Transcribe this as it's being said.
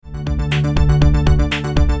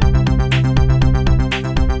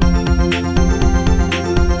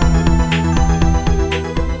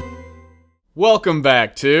Welcome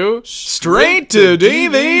back to Straight to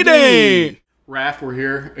DVD. Raph, we're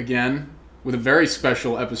here again with a very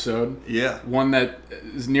special episode. Yeah. One that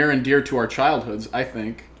is near and dear to our childhoods, I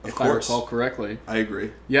think, if I course. recall correctly. I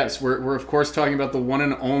agree. Yes, we're of course talking about the one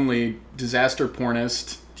and only disaster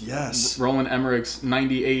pornist, Yes. Roland Emmerich's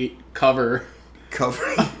 98 cover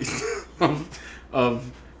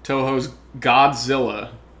of Toho's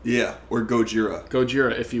Godzilla. Yeah, or Gojira.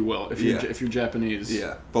 Gojira, if you will, if you're Japanese.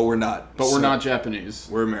 Yeah, but we're not. But we're not Japanese.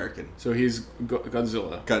 We're American. So he's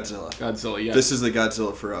Godzilla. Godzilla, yes. This is the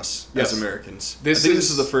Godzilla for us as Americans. This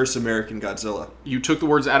is the first American Godzilla. You took the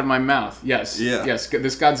words out of my mouth. Yes. Yeah. Yes.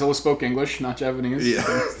 This Godzilla spoke English, not Japanese. Yeah.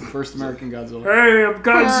 It's the first American Godzilla. Hey, I'm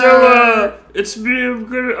Godzilla! It's me,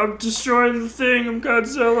 I'm destroying the thing, I'm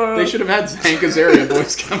Godzilla! They should have had Hank Azaria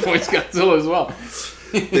voice Godzilla as well.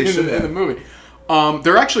 They should have. In the movie.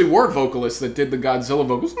 There actually were vocalists that did the Godzilla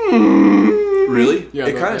vocals. Really? Yeah.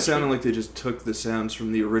 It kind of sounded like they just took the sounds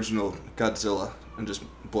from the original Godzilla and just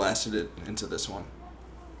blasted it into this one.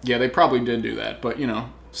 Yeah, they probably did do that, but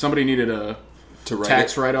somebody needed a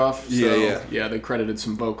tax write-off. So, yeah, they credited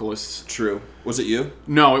some vocalists. True. Was it you?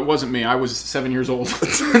 No, it wasn't me. I was 7 years old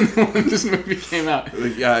when this movie came out.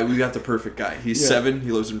 Yeah, we got the perfect guy. He's 7.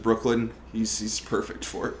 He lives in Brooklyn. He's perfect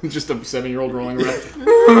for it. Just a 7-year-old rolling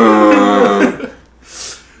around.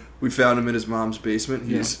 We found him in his mom's basement.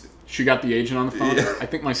 She got the agent on the phone. Yeah. I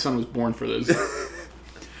think my son was born for this.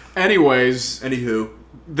 Anyways, Anywho.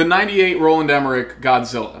 the 98 Roland Emmerich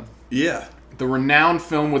Godzilla. Yeah. The renowned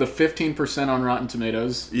film with a 15% on Rotten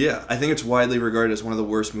Tomatoes. Yeah, I think it's widely regarded as one of the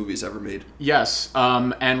worst movies ever made. Yes,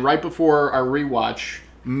 and right before our rewatch,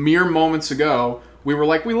 mere moments ago, we were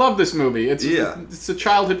like, we love this movie. It's a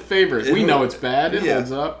childhood favorite. We know it's bad. It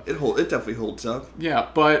holds up. It definitely holds up. Yeah,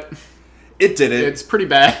 but it didn't. It's pretty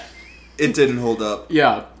bad. It didn't hold up.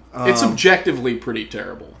 Yeah, it's objectively pretty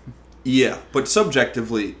terrible. Yeah, but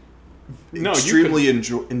subjectively, extremely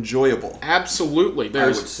enjoyable. Absolutely. I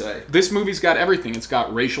would say. This movie's got everything. It's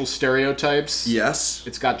got racial stereotypes. Yes.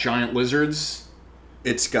 It's got giant lizards.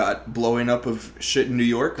 It's got blowing up of shit in New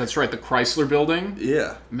York. That's right, the Chrysler Building.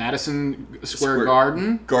 Yeah. Madison Square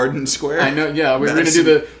Garden. Garden Square. I know, yeah. We're going to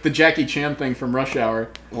do the Jackie Chan thing from Rush Hour.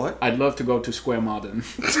 What? I'd love to go to Square Madden.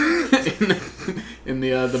 in the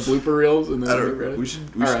blooper reels. I don't know. We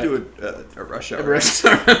should do a Rush Hour.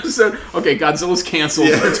 Episode. Okay, Godzilla's canceled.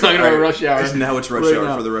 Yeah. We're talking about Rush Hour. Now it's Rush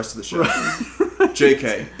Hour for the rest of the show.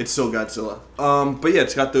 JK. It's still Godzilla. But yeah,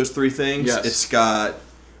 it's got those three things. Yes. It's got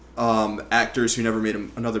actors who never made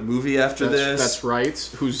another movie after this. That's right.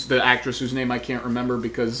 Who's the actress whose name I can't remember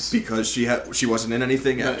because she wasn't in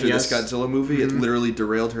anything after this Godzilla movie. Mm-hmm. It literally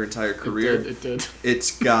derailed her entire career. It did.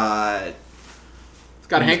 It's got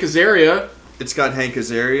Hank Azaria. It's got Hank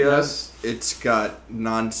Azaria. Yes. It's got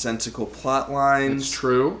nonsensical plot lines. It's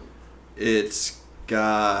true. It's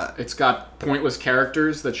got pointless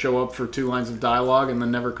characters that show up for 2 lines of dialogue and then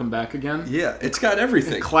never come back again. Yeah, it's got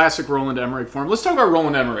everything. Classic Roland Emmerich form. Let's talk about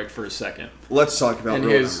Roland Emmerich for a second. Let's talk about Roland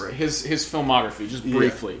Emmerich. His filmography, just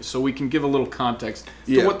briefly, so we can give a little context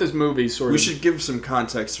to what this movie We should give some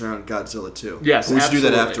context around Godzilla too. Yes, we should absolutely.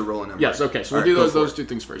 do that after Roland Emmerich. Yes, okay. So we'll do those two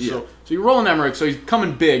things first. Yeah. So you Roland Emmerich. So he's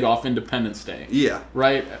coming big off Independence Day. Yeah.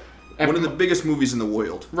 Right. One of the biggest movies in the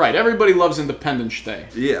world. Right. Everybody loves Independence Day.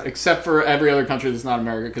 Yeah. Except for every other country that's not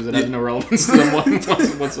America because it has no relevance to them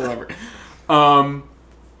whatsoever.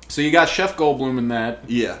 So you got Chef Goldblum in that.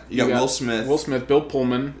 Yeah. You got Will Smith. Will Smith. Bill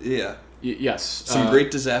Pullman. Yeah. Yes. Some great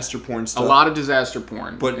disaster porn stuff. A lot of disaster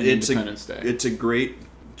porn but in Independence Day. It's a great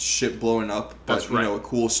ship blowing up. That's right. A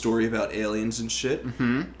cool story about aliens and shit.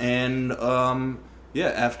 Mm-hmm. And,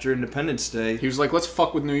 after Independence Day, he was like, "Let's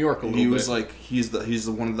fuck with New York a little bit." He was like, he's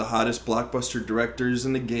one of the hottest blockbuster directors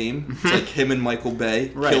in the game. It's like him and Michael Bay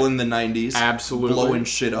killing the 90s, absolutely blowing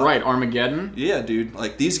shit up. Right, Armageddon. Yeah, dude.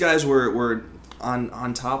 Like these guys were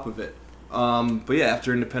on top of it. But yeah,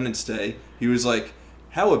 after Independence Day, he was like,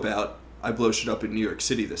 "How about I blow shit up in New York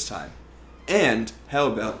City this time? And how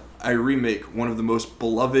about I remake one of the most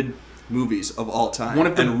beloved movies of all time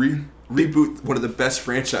reboot one of the best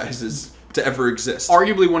franchises to ever exist.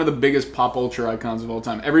 Arguably one of the biggest pop culture icons of all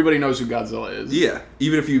time. Everybody knows who Godzilla is. Yeah,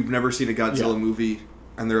 even if you've never seen a Godzilla movie,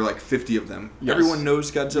 and there are like 50 of them, everyone knows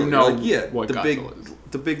Godzilla. You know what Godzilla is.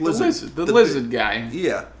 The big lizard. The lizard guy.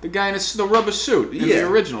 Yeah. The guy in the rubber suit in the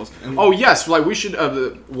originals. Oh, yes, like we should,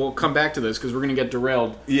 we'll come back to this because we're going to get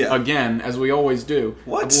derailed again, as we always do.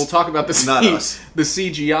 What? We'll talk about the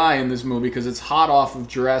CGI in this movie because it's hot off of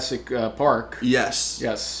Jurassic Park. Yes.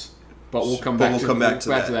 Yes. But we'll come back to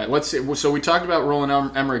that. Let's see. So we talked about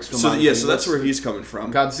Roland Emmerich's filmography. So that's where he's coming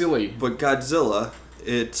from. Godzilla. But Godzilla,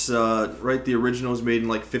 it's the original was made in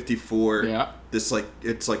like 54. Yeah. this like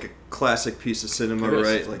it's like a classic piece of cinema,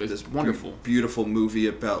 right? Like it's this wonderful, beautiful movie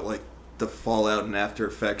about like the fallout and after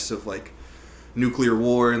effects of like nuclear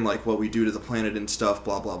war and like what we do to the planet and stuff,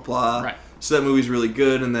 blah blah blah. Right. So that movie's really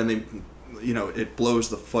good, and then they, it blows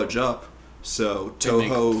the fudge up. So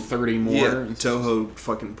Toho, 30 more. Yeah, Toho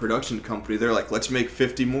fucking production company. They're like, let's make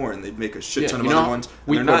 50 more, and they make a shit ton of other ones.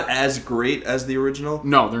 They're not as great as the original.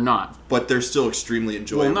 No, they're not. But they're still extremely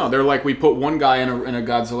enjoyable. Well, no, they're like, we put one guy in a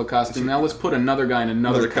Godzilla costume. Now let's put another guy in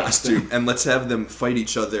another costume, and let's have them fight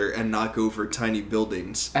each other and knock over tiny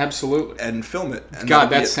buildings. Absolutely. And film it. And God,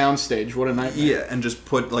 that soundstage, what a nightmare. Yeah, and just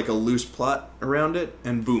put like a loose plot around it,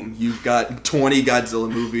 and boom, you've got 20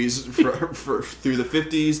 Godzilla movies for through the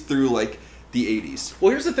 50s through like the 80s.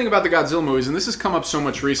 Well, here's the thing about the Godzilla movies, and this has come up so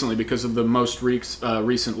much recently because of the most recent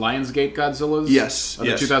Lionsgate Godzillas. Yes.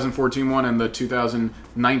 The 2014 one and the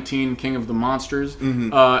 2019 King of the Monsters.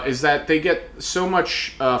 Mm-hmm. Is that they get so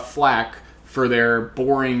much flack for their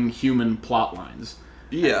boring human plot lines.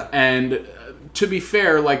 Yeah. And to be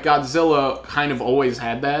fair, like Godzilla kind of always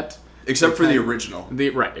had that. Except for the original. The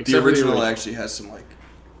original actually has some like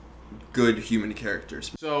good human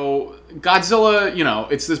characters. So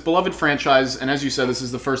Godzilla, it's this beloved franchise, and as you said, this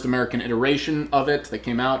is the first American iteration of it that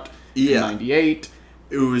came out in '98.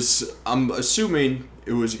 It was, I'm assuming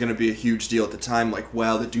it was going to be a huge deal at the time, like,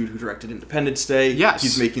 wow, the dude who directed Independence Day,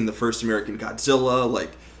 he's making the first American Godzilla,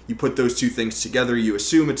 like, you put those two things together, you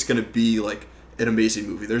assume it's going to be, like, an amazing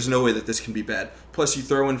movie. There's no way that this can be bad. Plus, you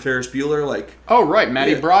throw in Ferris Bueller, like... Oh, right,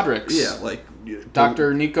 Matty Broderick's. Yeah, like...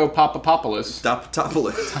 Dr. Nico Papapopoulos.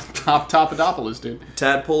 Papadopoulos, dude.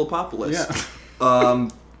 Tadpolopopoulos. Yeah.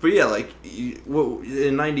 But yeah, like,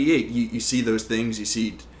 in '98, you see those things. You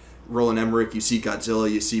see Roland Emmerich, you see Godzilla,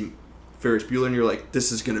 you see Ferris Bueller, and you're like,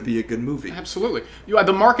 this is going to be a good movie. Absolutely.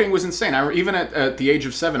 The marketing was insane. Even at the age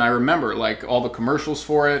of 7, I remember, like, all the commercials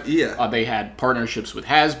for it. Yeah. They had partnerships with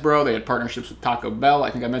Hasbro. They had partnerships with Taco Bell.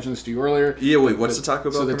 I think I mentioned this to you earlier. Yeah, wait, what's the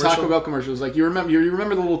Taco Bell commercial? So the Taco Bell commercial is like, you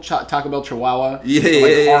remember the little Taco Bell Chihuahua?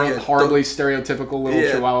 Yeah, horribly stereotypical little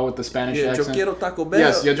Chihuahua with the Spanish accent. Yo quiero Taco Bell.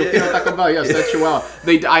 Yes, yo quiero Taco Bell. Yes, that Chihuahua.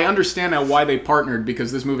 I understand now why they partnered,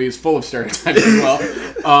 because this movie is full of stereotypes as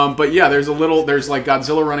well. But yeah, there's like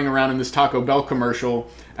Godzilla running around in this Taco Bell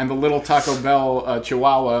commercial, and the little Taco Bell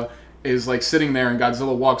Chihuahua is like sitting there, and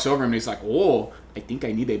Godzilla walks over him, and he's like, "Oh, I think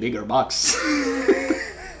I need a bigger box."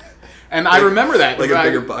 And I remember that. Like a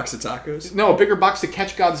bigger box of tacos? No, a bigger box to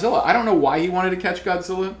catch Godzilla. I don't know why he wanted to catch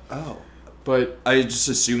Godzilla. Oh. But I just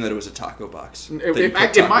assumed that it was a taco box.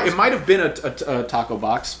 It might have been a taco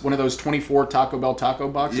box, one of those 24 Taco Bell taco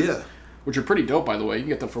boxes. Yeah. Which are pretty dope, by the way. You can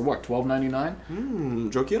get them for what,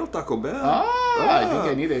 $12.99? Yo quiero Taco Bell. I think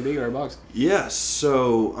I need a bigger box. Yeah,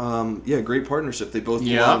 so, great partnership. They both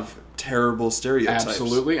love terrible stereotypes.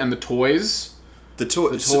 Absolutely, and the toys. The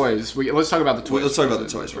toys. Let's talk about the toys. Let's talk about the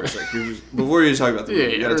toys for a second. Before you talk about the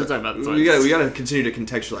movie, we're talking about the toys. We got to continue to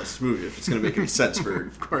contextualize this movie if it's going to make any sense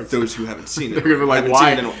for those who haven't seen it. They're going to be like,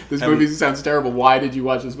 why? This movie sounds terrible. Why did you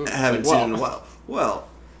watch this movie? I haven't seen it in a while. Well,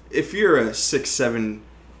 if you're a 6, 7,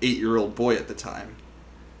 8-year-old boy at the time,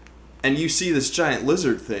 and you see this giant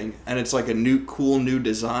lizard thing, and it's like a cool new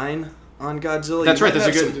design on Godzilla. That's right.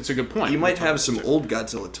 That's a good point. You might have some old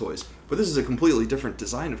Godzilla toys, but this is a completely different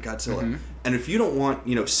design of Godzilla. Mm-hmm. And if you don't want,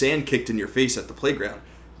 sand kicked in your face at the playground,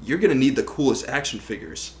 you're going to need the coolest action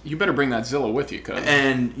figures. You better bring that Zilla with you, cuz.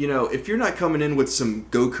 And, if you're not coming in with some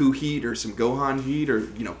Goku heat or some Gohan heat or,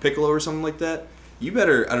 Piccolo or something like that, you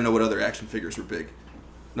better, I don't know what other action figures were big.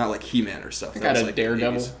 Not like He-Man or stuff. I got a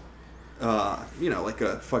Daredevil. Like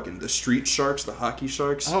the Street Sharks, the Hockey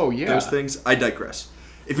Sharks. Oh, yeah. Those things. I digress.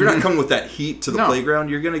 If you're not coming with that heat to the playground,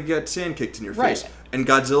 you're going to get sand kicked in your face. And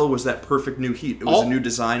Godzilla was that perfect new heat. It was a new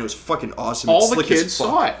design. It was fucking awesome. All the kids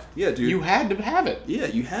saw it. Yeah, dude. You had to have it. Yeah,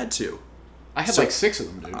 you had to. I had like 6 of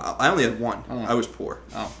them, dude. I only had 1. Oh. I was poor.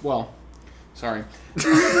 Oh, well, sorry.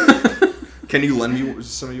 Can you lend me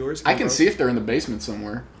some of yours? I can see if they're in the basement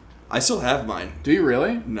somewhere. I still have mine. Do you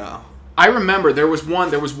really? No. I remember there was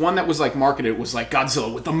one that was like marketed. It was like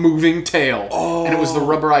Godzilla with a moving tail. Oh. And it was the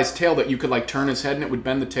rubberized tail that you could like turn his head and it would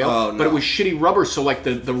bend the tail. Oh, no. But it was shitty rubber, so like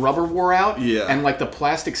the rubber wore out. Yeah. And like the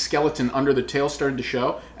plastic skeleton under the tail started to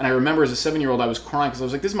show. And I remember as a 7-year-old I was crying because I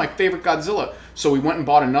was like, this is my favorite Godzilla. So we went and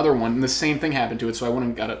bought another one and the same thing happened to it. So I went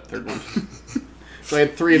and got a third one. So I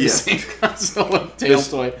had 3 of the same Godzilla tail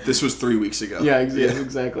toy. This was 3 weeks ago. Yeah,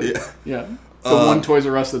 exactly. Yeah. The one Toys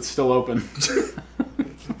R Us that's still open.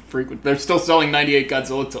 Frequent. They're still selling 98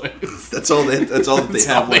 Godzilla toys. That's all that they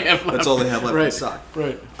have left. That's all they have left in stock.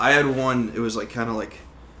 Right. I had one. It was like kind of like,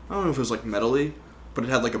 I don't know if it was like metally, but it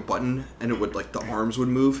had like a button, and it would like the arms would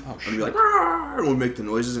move, and it'd be like, and it would make the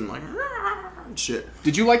noises and like, and shit.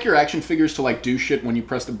 Did you like your action figures to like do shit when you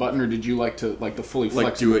pressed a button, or did you like to like the fully Like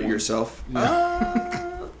flexible do it one? yourself.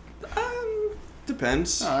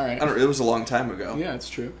 Depends. All right. It was a long time ago. Yeah, it's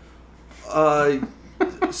true.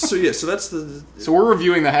 So that's the. So we're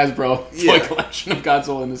reviewing the Hasbro toy Yeah. collection of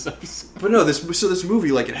Godzilla in this episode. But no, this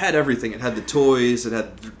movie, like, it had everything. It had the toys, it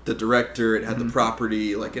had the director, it had the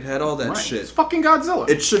property, like, it had all that Right. shit. It's fucking Godzilla.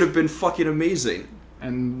 It should have been fucking amazing.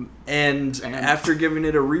 and And after giving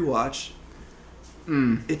it a rewatch,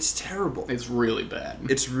 it's terrible. it's really bad.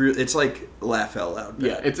 It's like laugh out loud bad.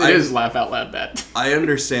 Yeah, it is laugh out loud bad. I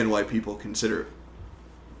understand why people consider it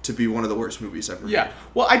to be one of the worst movies ever Yeah. made.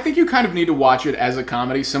 Well, I think you kind of need to watch it as a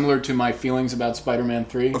comedy, similar to my feelings about Spider-Man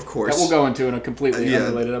 3. Of course. That we'll go into in a completely Yeah.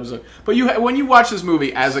 unrelated episode. But when you watch this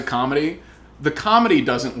movie as a comedy, the comedy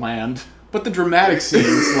doesn't land, but the dramatic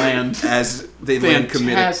scenes land As they land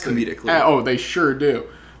fantastic. comedically. Oh, they sure do.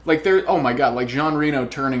 Like oh my god, like Jean Reno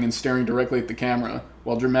turning and staring directly at the camera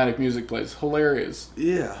while dramatic music plays. Hilarious.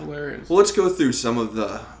 Yeah. Hilarious. Well, let's go through some of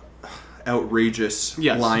the outrageous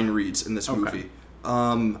Yes. line reads in this movie.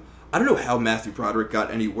 I don't know how Matthew Broderick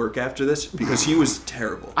got any work after this because he was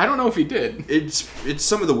terrible. I don't know if he did. It's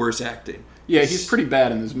some of the worst acting. Yeah, he's pretty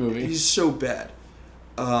bad in this movie. He's so bad.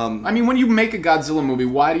 I mean, when you make a Godzilla movie,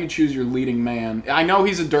 why do you choose your leading man? I know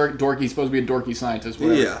he's a dork. He's supposed to be a dorky scientist,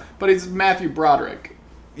 whatever. Yeah. But it's Matthew Broderick.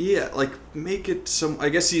 Yeah, like make it some. I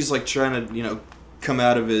guess he's like trying to come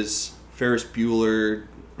out of his Ferris Bueller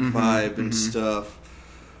vibe and stuff.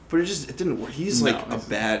 But it didn't work. He's like a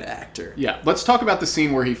bad actor. Yeah. Let's talk about the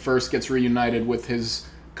scene where he first gets reunited with his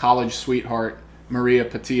college sweetheart, Maria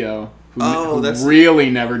Patillo, who really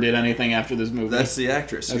never did anything after this movie. That's the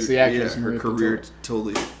actress. That's the actress. Yeah, her Maria career Patillo.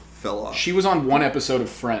 totally fell off. She was on one episode of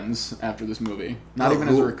Friends after this movie. Not even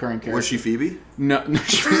as a recurring character. Was she Phoebe? No,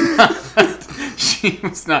 she was not. She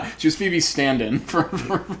was not. She was Phoebe's stand-in for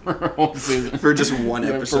her whole season. For just one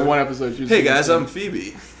episode? For one episode. She was Hey guys, stand-in. I'm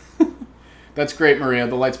Phoebe. That's great, Maria.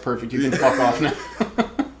 The light's perfect. You can fuck off now.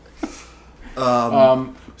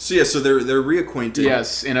 So they're reacquainted.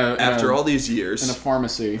 Yes, After all these years. in a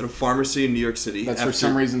pharmacy At a pharmacy in New York City. that's for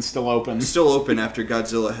some reason still open. Still open after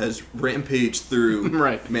Godzilla has rampaged through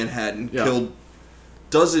Right. Manhattan, Yeah. killed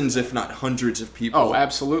dozens, if not hundreds of people. Oh,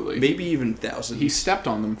 absolutely. Maybe even thousands. He stepped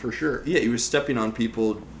on them for sure. Yeah, he was stepping on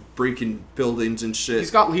people, breaking buildings and shit.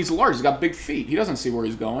 He's large. He's got big feet. He doesn't see where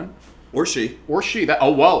he's going. Or she. Or she. Spoilers.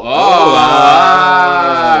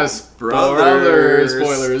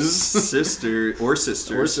 Spoilers. Sister. Or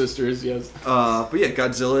sisters. Or sisters, yes. But yeah,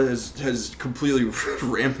 Godzilla has completely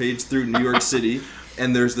rampaged through New York City,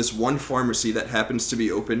 and there's this one pharmacy that happens to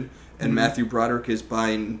be open, and Matthew Broderick is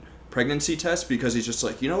buying pregnancy tests because he's just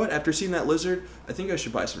like, you know what, after seeing that lizard, I think I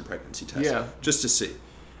should buy some pregnancy tests. Yeah. Just to see.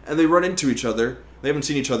 And they run into each other. They haven't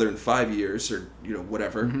seen each other in 5 years, or,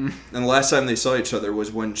 whatever. And the last time they saw each other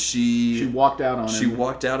was when She walked out on him. She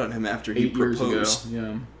walked out on him after he 8 years proposed. ago.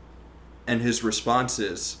 Yeah. And his response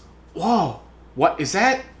is, Whoa! What is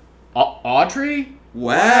that? Audrey?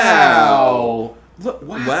 wow. Look,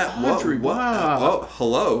 wow, Audrey, Audrey, wow. Oh,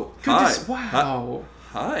 hello. Goodness, Hi. wow.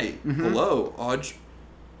 Hi. Hello, Audrey.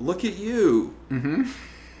 Look at you. Mm-hmm.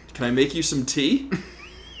 Can I make you some tea?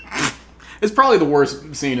 It's probably the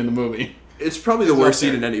worst scene in the movie. It's probably the worst up scene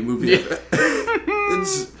there. in any movie. Yeah.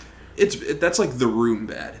 That's like The Room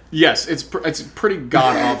bad. Yes, it's pretty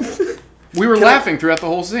god awful. We were laughing throughout the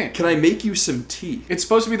whole scene. Can I make you some tea? It's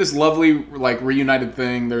supposed to be this lovely, like, reunited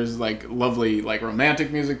thing. There's, like, lovely, like,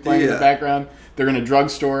 romantic music playing in the background. They're in a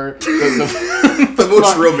drugstore. The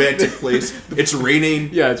most romantic place. It's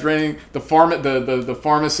raining. Yeah, it's raining. The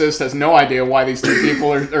pharmacist has no idea why these two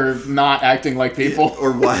people are not acting like people.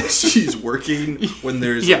 Or why she's working when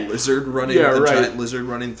there's a lizard running, giant lizard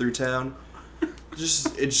running through town.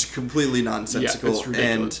 It's completely nonsensical. Yeah, it's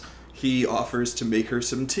ridiculous. And he offers to make her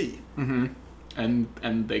some tea. And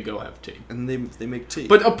they go have tea. And they make tea.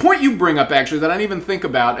 But a point you bring up, actually, that I didn't even think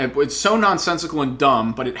about, it's so nonsensical and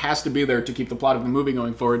dumb, but it has to be there to keep the plot of the movie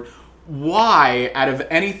going forward. Why, out of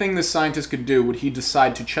anything this scientist could do, would he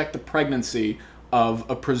decide to check the pregnancy of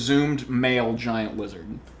a presumed male giant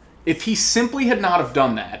lizard? If he simply had not have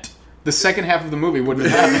done that, the second half of the movie wouldn't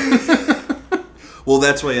have happened. Well,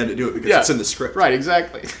 that's why he had to do it, because it's in the script. Right,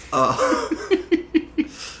 exactly.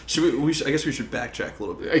 I guess we should backtrack a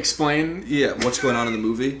little bit. Explain. Yeah, what's going on in the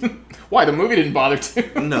movie? Why, the movie didn't bother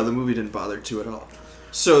to. No, the movie didn't bother to at all.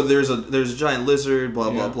 So there's a giant lizard,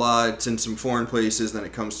 blah blah blah. It's in some foreign places. Then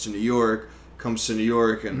it comes to New York.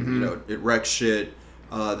 And it wrecks shit.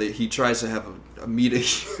 He tries to have a meeting.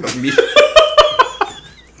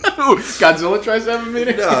 Godzilla tries to have a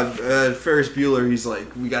meeting. No, Ferris Bueller. He's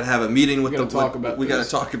like, we gotta have a meeting with We gotta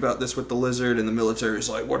talk about this with the lizard. And the military is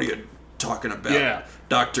like, what are you talking about Yeah.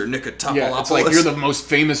 Dr. Nikotopoulos. Yeah, it's like you're the most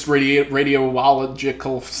famous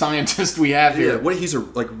radiological scientist we have Yeah, here. what he's a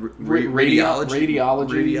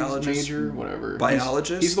Radiologist major, whatever.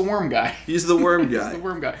 Biologist? He's the worm guy. He's the worm guy. The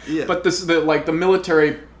worm guy. Yeah. But the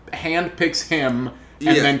military handpicks him and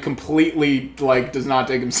Yeah. then completely does not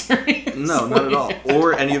take him serious. No, not at all.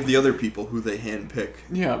 Or any of the other people who they handpick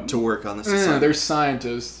Yeah. to work on this Yeah, assignment. they're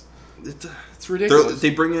scientists. It's They ridiculous.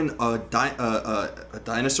 bring in a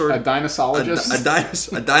dinosaur. A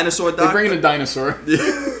dinosaurologist. A dinosaur doctor. They bring in a dinosaur.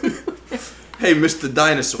 Hey, Mr.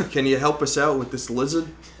 Dinosaur, can you help us out with this lizard?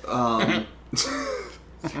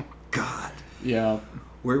 God. Yeah.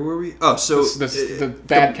 Where were we? Oh, so The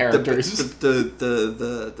bad characters.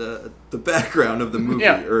 The background of the movie,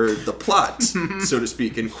 Yeah. or the plot, so to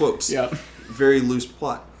speak, in quotes. Yeah. Very loose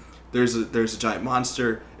plot. There's a giant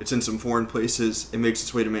monster. It's in some foreign places. It makes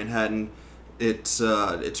its way to Manhattan. It's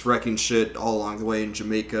wrecking shit all along the way in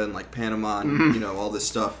Jamaica and Panama and all this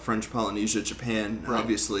stuff. French Polynesia, Japan,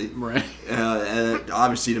 obviously. Right. And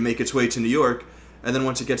obviously to make its way to New York. And then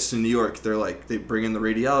once it gets to New York, they bring in the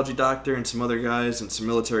radiology doctor and some other guys and some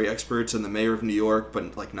military experts and the mayor of New York,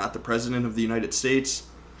 but not the president of the United States.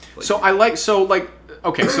 The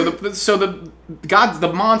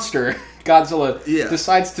monster Godzilla Yeah.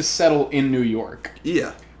 decides to settle in New York.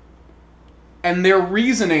 Yeah. And their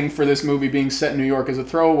reasoning for this movie being set in New York is a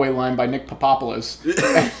throwaway line by Nick Papopoulos.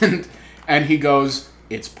 and he goes,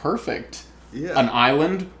 "It's perfect. Yeah. An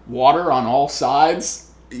island, water on all sides.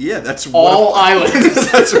 Yeah, that's All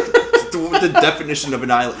islands." That's the definition of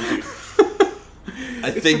an island, dude.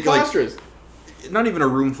 I think Preposterous. not even a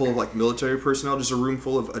room full of military personnel, just a room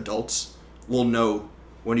full of adults will know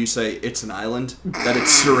when you say it's an island that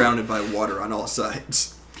it's surrounded by water on all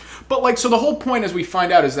sides. But so the whole point, as we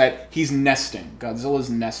find out, is that he's nesting. Godzilla's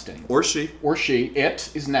nesting. Or she. It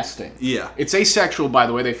is nesting. Yeah. It's asexual, by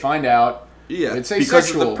the way. They find out. Yeah, It's because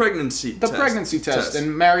asexual. of the pregnancy test.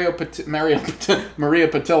 And Maria Patillo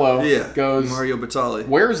goes, Mario Batali.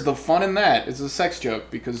 "Where's the fun in that?" It's a sex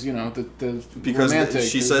joke because Because romantic,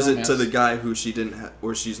 she there's says romance. it to the guy who she didn't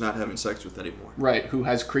or she's not having sex with anymore. Right, who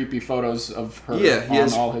has creepy photos of her he on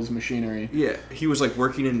has- all his machinery. Yeah, he was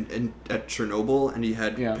working at Chernobyl, and he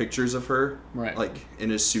had pictures of her, Right. in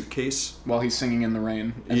his suitcase. While he's singing in the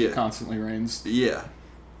rain, as Yeah. it constantly rains. Yeah,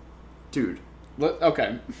 dude.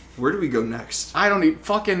 Okay, Where do we go next? I don't even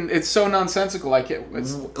fucking. It's so nonsensical. I can't.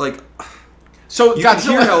 So you can Godzilla.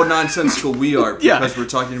 hear how nonsensical we are because Yeah. we're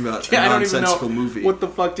talking about Yeah, a I don't even know nonsensical movie. what the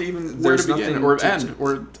fuck to even where There's to begin nothing or to- end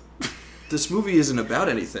or. This movie isn't about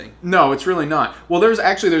anything. No, it's really not. Well, there's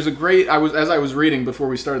a great. As I was reading before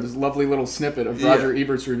we started, this lovely little snippet of Roger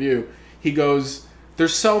Ebert's review. He goes,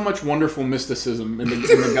 "There's so much wonderful mysticism in the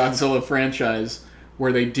Godzilla franchise,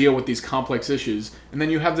 where they deal with these complex issues, and then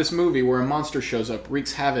you have this movie where a monster shows up,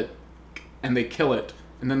 wreaks havoc, and they kill it,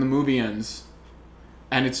 and then the movie ends,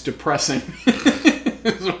 and it's depressing."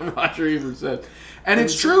 Is what Roger Ebert said, and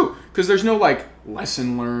it's true because there's no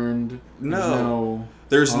lesson learned.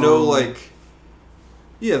 There's no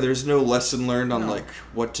lesson learned on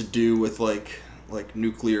what to do with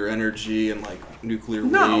nuclear energy and nuclear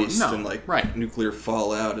waste and nuclear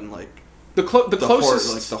fallout and the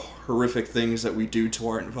closest the horrific things that we do to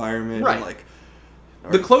our environment. Right.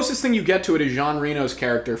 The closest thing you get to it is Jean Reno's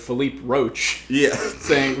character, Philippe Roach. Yeah.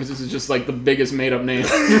 Saying this is just the biggest made-up name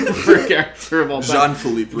for a character of all time.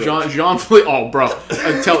 Jean-Philippe Roach. Jean-Philippe... Oh, bro.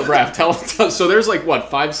 Tell. So there's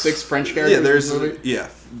 5, 6 French characters in this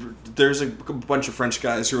movie? There's a bunch of French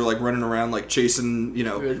guys who are running around chasing,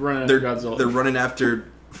 They're running after Godzilla. They're running after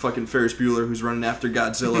fucking Ferris Bueller, who's running after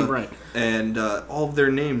Godzilla. Right. And all of their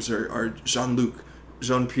names are Jean-Luc,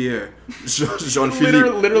 Jean-Pierre, Jean-Philippe.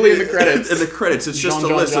 Literally in the credits. In the credits, it's just a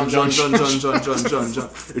list of John. It should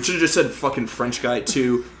have just said fucking French guy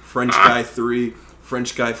 2, French guy 3,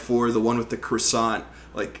 French guy 4, the one with the croissant.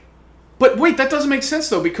 But wait, that doesn't make sense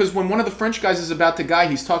though, because when one of the French guys is about to die,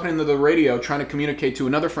 he's talking into the radio, trying to communicate to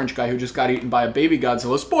another French guy who just got eaten by a baby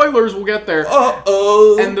Godzilla. Spoilers, we'll get there.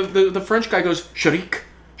 Uh-oh! And the French guy goes, Sharik,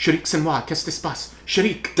 c'est moi, qu'est-ce qui se passe?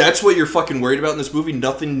 Sharik. That's what you're fucking worried about in this movie?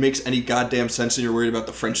 Nothing makes any goddamn sense and you're worried about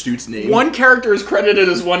the French dude's name? One character is credited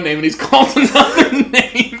as one name, and he's called another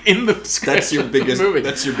name in the script. That's your biggest movie.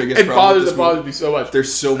 It problem. It bothers me so much.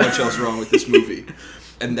 There's so much else wrong with this movie.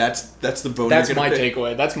 And that's the bone. That's you're my gonna pick.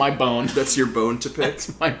 takeaway. That's my bone. That's your bone to pick.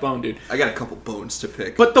 That's my bone, dude. I got a couple bones to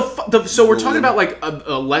pick. But so we're talking about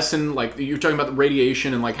a lesson, you're talking about the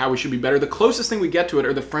radiation and how we should be better. The closest thing we get to it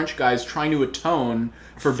are the French guys trying to atone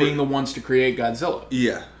for being the ones to create Godzilla.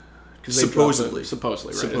 Yeah. Supposedly, right?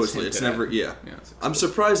 Supposedly, it's never. Yeah. I'm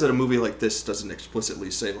surprised that a movie like this doesn't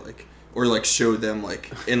explicitly say or show them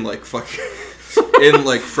in fucking in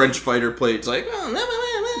like French fighter planes, like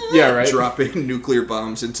Yeah, right. dropping nuclear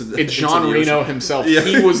bombs into the. It's into Jean the Reno ocean. himself. Yeah.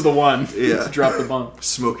 He was the one Yeah. to drop the bomb.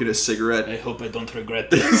 Smoking a cigarette. I hope I don't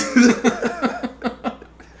regret this.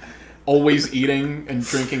 Always eating and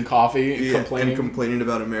drinking coffee and Yeah, complaining. and complaining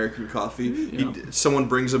about American coffee. Yeah. Someone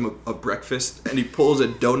brings him a breakfast, and he pulls a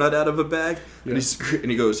donut out of a bag, Yeah.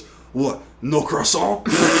 and he goes, "What? No croissant?"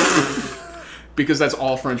 Because that's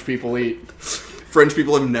all French people eat. French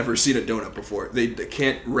people have never seen a donut before. They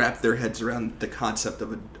can't wrap their heads around the concept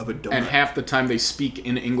of a donut. And half the time they speak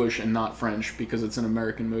in English and not French because it's an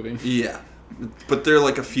American movie. Yeah, but there are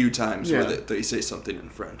like a few times Yeah. where they say something in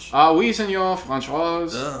French. Ah, oui, senor,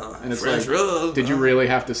 Françoise. And it's French like, roast. did you really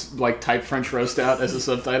have to like type French roast out as a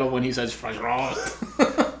subtitle when he says French roast?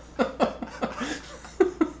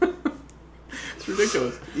 It's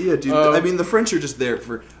ridiculous. Yeah, dude. I mean, the French are just there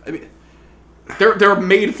for. I mean, They're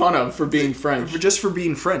made fun of for being French. just for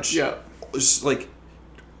being French. Yeah. It's like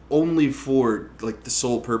only for like the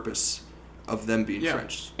sole purpose of them being Yeah.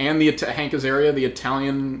 French. And Hank Azaria, the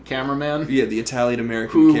Italian cameraman, Yeah, the Italian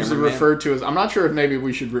American who's cameraman. referred to as, I'm not sure if maybe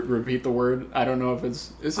we should repeat the word. I don't know if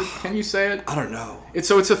is it, can you say it? I don't know. It's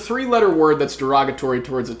a 3-letter word that's derogatory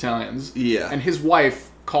towards Italians. Yeah. And his wife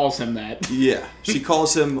calls him that. Yeah, she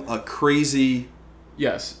calls him a crazy.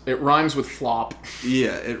 Yes, it rhymes with flop.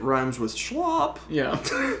 Yeah, it rhymes with schlop. Yeah.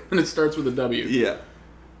 And it starts with a W. Yeah,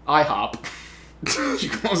 IHOP. She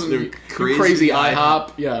calls him The crazy, crazy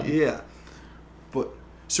IHOP. Yeah. yeah. But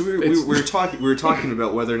so we It's- were talking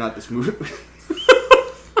about whether or not this movie.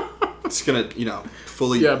 It's gonna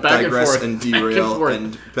fully Yeah, back and digress forth. and Back and derail forth.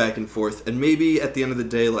 and back and forth, and maybe at the end of the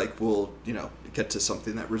day, like we'll get to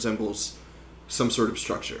something that resembles some sort of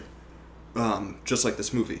structure. Just like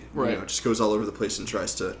this movie, Right. It just goes all over the place and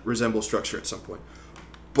tries to resemble structure at some point.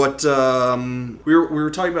 But we were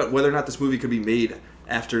talking about whether or not this movie could be made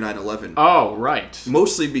after 9/11, Oh, right.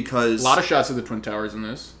 mostly because A lot of shots of the Twin Towers in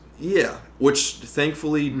this. which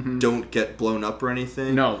thankfully don't get blown up or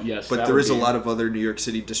anything. No, yes. but that there would is a be- lot of other New York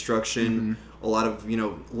City destruction, a lot of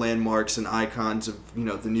landmarks and icons of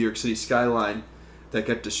the New York City skyline that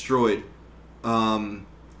get destroyed. And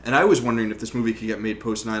I was wondering if this movie could get made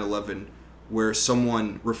post 9/11, where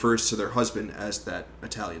someone refers to their husband as that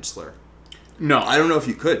Italian slur. No. I don't know if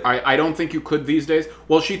you could. I don't think you could these days.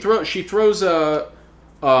 Well, she throws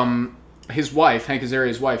his wife, Hank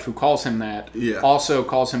Azaria's wife, who calls him that, Yeah. also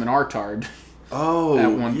calls him an artard. Oh, At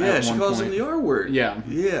one she calls point. him the R word. Yeah.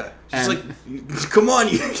 Yeah. She's And- like, come on,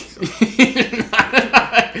 you.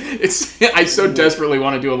 I so desperately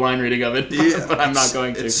want to do a line reading of it, but I'm not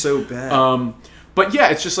going to. It's so bad. But yeah,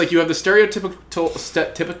 it's just like you have the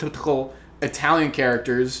stereotypical Italian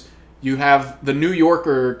characters. You have the New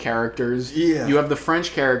Yorker characters. Yeah. You have the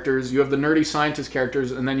French characters. You have the nerdy scientist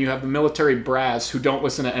characters, and then you have the military brass who don't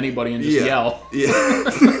listen to anybody and just yell. Yeah.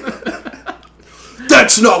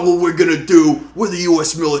 That's not what we're gonna do. We're the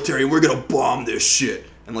U.S. military. We're gonna bomb this shit.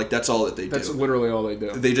 And like that's all that they That's do. literally all they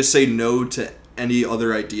do. They just say no to any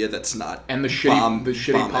other idea that's not. And the bomb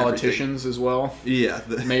shitty politicians as well.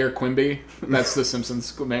 everything. Yeah. Mayor Quimby. That's the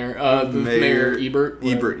Simpsons mayor. Mayor Ebert.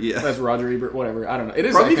 whatever. Ebert, yeah. That's Roger Ebert. Whatever. I don't know. It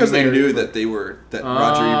is Probably I think, because they Mayor knew Ebert. that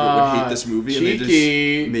Roger Ebert would hate this movie, and they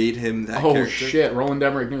cheeky. just made him that Oh character. shit! Roland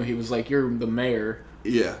Emmerich knew. He was like, "You're the mayor."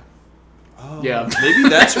 Yeah. Oh, Yeah. Maybe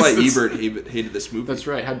that's why That's- Ebert hated this movie. That's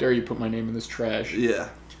right. How dare you put my name in this trash? Yeah.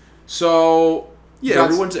 So Yeah,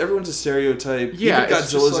 that's- everyone's a stereotype. Yeah, Even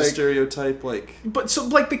it's just Godzilla's a like- stereotype. Like, But so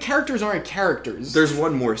like the characters aren't characters. there's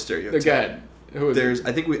one more stereotype. Again, who is it?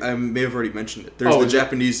 I think I may have already mentioned it. There's Oh, the is it-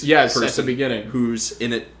 Japanese yes, person at the beginning. who's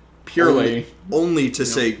in it Purely only to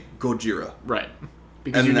say Gojira. right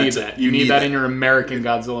because And you need that's it. that. You You need need that that. in your American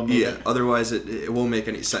Godzilla movie. Yeah, otherwise it won't make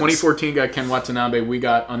any sense. 2014 got Ken Watanabe. We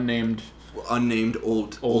got unnamed. Unnamed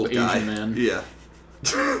old guy. Asian man. Yeah.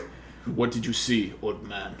 What did you see, old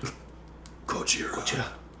man? Gojira.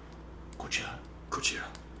 Gojira.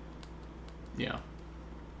 Yeah.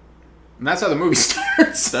 And that's how the movie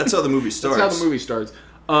starts. That's how the movie starts. That's how the movie starts.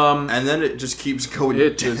 And then it just keeps going.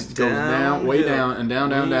 It just goes down, way down, and down,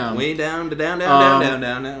 down. Way down,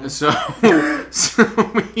 down.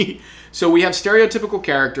 So we have stereotypical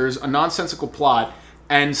characters, a nonsensical plot,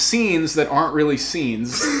 and scenes that aren't really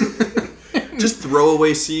scenes. Just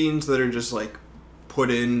throwaway scenes that are just like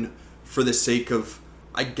put in for the sake of,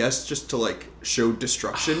 I guess, just to like show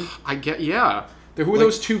destruction. I get, yeah. Who are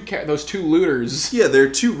those two looters? Yeah, they're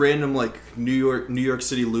two random like New York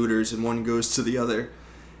City looters, and one goes to the other.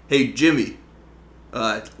 Hey Jimmy,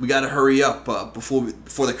 we gotta hurry up before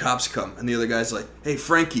the cops come. And the other guy's like, hey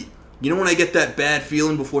Frankie, you know when I get that bad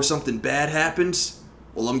feeling before something bad happens?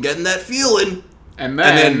 Well, I'm getting that feeling. And And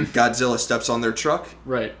then, then Godzilla steps on their truck.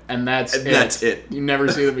 right, and that's And it. that's it. You never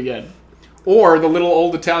see them again. Or the little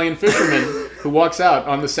old Italian fisherman who walks out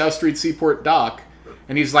on the South Street Seaport dock,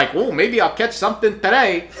 and he's like, "Oh, maybe I'll catch something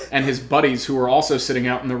today." And his buddies, who are also sitting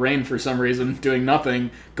out in the rain for some reason, doing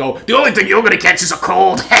nothing, go, "The only thing you're gonna catch is a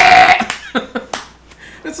cold."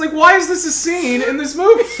 It's like, why is this a scene in this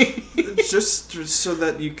movie? It's just so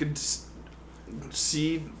that you could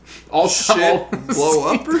see All shit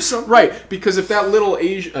blow up or something. Right, because if that little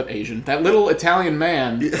that little Italian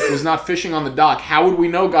man was not fishing on the dock, how would we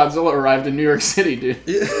know Godzilla arrived in New York City, dude?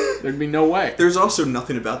 Yeah. There'd be no way. There's also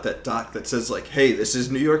nothing about that dock that says like, "Hey, this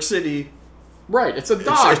is New York City." Right, it's a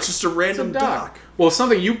dock. It's just a random dock. Well,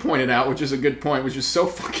 something you pointed out, which is a good point, which is so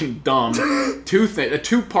fucking dumb. Two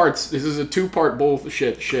parts. This is a two-part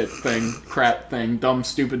bullshit crap thing, dumb,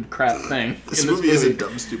 stupid crap thing. This movie is a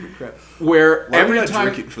dumb, stupid crap. Where Why are we every not time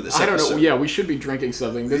drinking for this I don't know. episode? Yeah, we should be drinking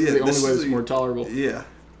something. This is the only way it's more tolerable. Yeah.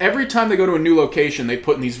 Every time they go to a new location, they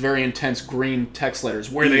put in these very intense green text letters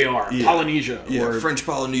where they are, Yeah. Polynesia, Yeah, or French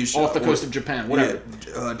Polynesia. off the coast of Japan, whatever.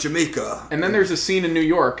 Yeah, Jamaica. And then there's a scene in New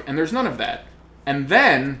York, and there's none of that. And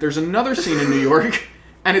then there's another scene in New York,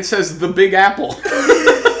 and it says the Big Apple.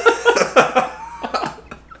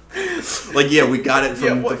 Like, yeah, we got it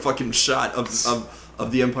from Yeah, the fucking shot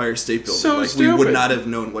of the Empire State Building. So like, stupid. we would not have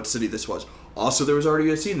known what city this was. Also, there was already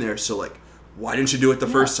a scene there, so like, why didn't you do it the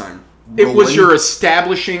first time? It was Roland, your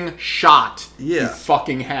establishing shot, you Yeah.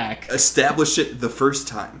 fucking hack. establish it the first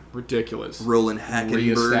time. Ridiculous. Roland Hackenberg,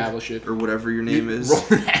 Reestablish it. or whatever your name is.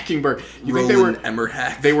 Roland Hackenberg. You think Roland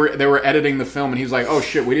Emmerhack. they were editing the film, and he's like, "Oh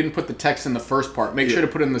shit, we didn't put the text in the first part. Make sure to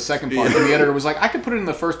put it in the second part." Yeah. And the editor was like, "I could put it in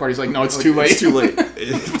the first part." He's like, "No, it's too late." It's too late.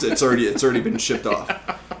 It's already been shipped off.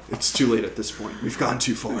 It's too late at this point. We've gone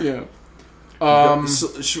too far. Yeah.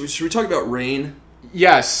 So, should we talk about rain?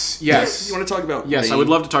 Yes. You want to talk about Yes, rain? I would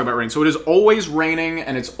love to talk about rain. So it is always raining,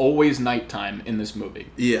 and it's always nighttime in this movie.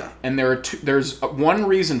 Yeah. And there's one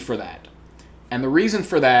reason for that. And the reason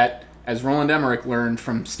for that, as Roland Emmerich learned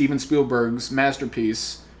from Steven Spielberg's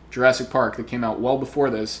masterpiece, Jurassic Park, that came out well before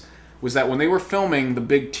this, was that when they were filming the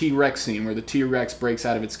big T-Rex scene where the T-Rex breaks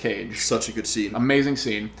out of its cage, Such a good scene. amazing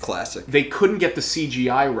scene, Classic. they couldn't get the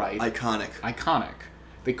CGI right. Iconic.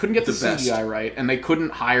 They couldn't get the best. CGI right, and they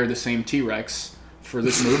couldn't hire the same T-Rex for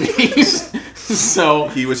this movie. So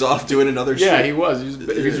He was off doing another yeah, shoot. he was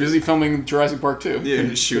busy filming Jurassic Park 2. Yeah,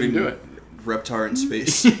 Couldn't- just shooting couldn't do it. Reptar in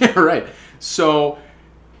space. Yeah, right. So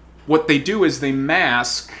what they do is they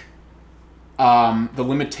mask the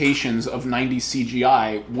limitations of 90s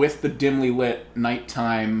CGI with the dimly lit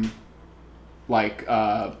nighttime, like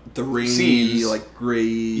The rainy, scenes. like gray.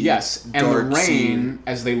 Yes, and the dark rain, scene.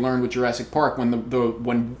 as they learned with Jurassic Park,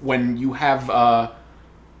 when you have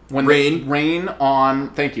when Rain. the rain on.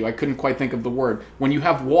 Thank you. I couldn't quite think of the word. When you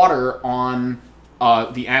have water on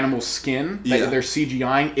the animal's skin that Yeah. they're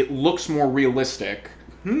CGIing, it looks more realistic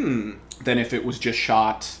than if it was just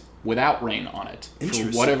shot without rain on it for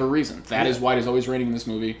Interesting. whatever reason. That is why it is always raining in this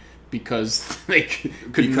movie. Because they could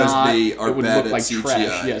Because not. they are it would bad look at like CGI.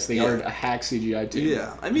 trash. Yes, they Yeah. are a hack CGI team.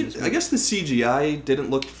 Yeah, I mean, I guess the CGI didn't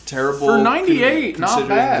look terrible For 98, not considering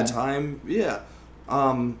bad. the time. Yeah,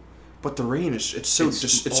 but the rain is it's so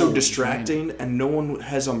It's so always distracting, and no one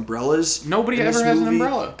has umbrellas. Nobody in this ever has an movie,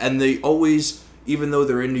 umbrella. and they always, even though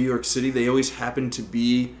they're in New York City, they always happen to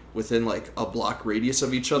be within like a block radius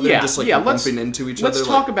of each other, just like bumping into each other. Let's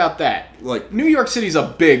talk about that. like- New York City's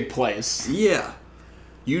a big place. Yeah,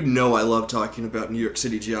 you know, I love talking about New York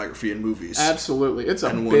City geography in movies. Absolutely, it's a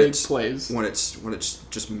And when big it's place. when it's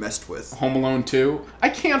just messed with. Home Alone 2. I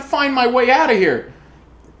can't find my way out of here.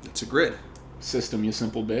 It's a grid. System, you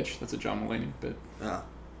simple bitch. That's a John Mulaney bit. Ah.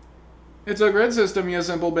 It's a grid system, you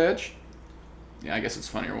simple bitch. Yeah, I guess it's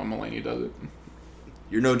funnier when Mulaney does it.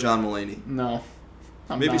 You're no John Mulaney. No.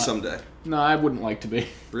 I'm Maybe not. someday. No, I wouldn't like to be.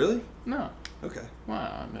 Really? No. Okay.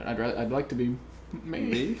 Well, I'd like to be me.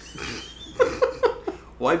 Me?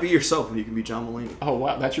 Why be yourself when you can be John Mulaney? Oh,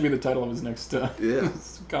 wow. That should be the title of his next Yeah.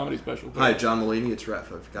 comedy special. Hi, John Mulaney. It's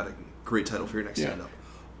Raph. I've got a great title for your next Yeah.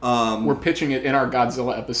 stand-up. We're pitching it in our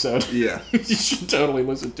Godzilla episode. Yeah. You should totally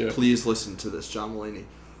listen to it. Please listen to this, John Mulaney.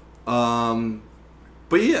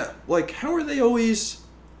 But yeah, like, how are they always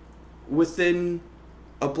within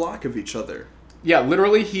a block of each other? Yeah,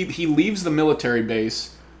 literally, he leaves the military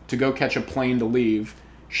base to go catch a plane to leave.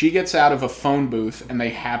 She gets out of a phone booth, and they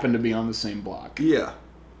happen to be on the same block. Yeah.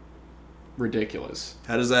 Ridiculous.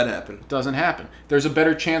 How does that happen? Doesn't happen. There's a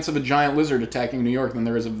better chance of a giant lizard attacking New York than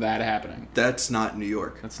there is of that happening. That's not New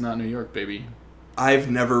York. That's not New York, baby. I've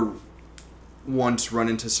never once run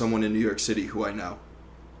into someone in New York City who I know.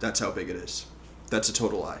 That's how big it is. That's a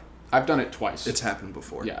total lie. I've done it twice. It's happened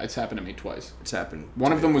before. Yeah, it's happened to me twice. It's happened.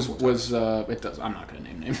 One to of me them a couple was times. it does. I'm not going to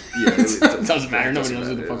name names. Yeah, it doesn't matter. Nobody knows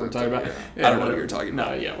what the fuck we're talking about. Yeah. I don't know what you're talking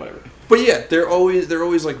about. No, yeah, whatever. But yeah, they're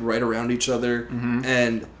always like right around each other. Mm-hmm.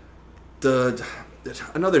 And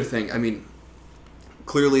another thing, I mean,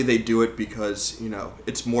 clearly they do it because, you know,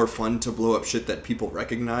 it's more fun to blow up shit that people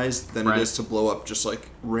recognize than Right. it is to blow up just like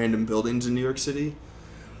random buildings in New York City.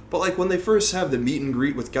 But like when they first have the meet and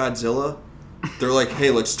greet with Godzilla, they're like,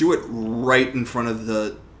 hey, let's do it right in front of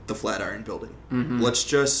the Flatiron Building. Mm-hmm.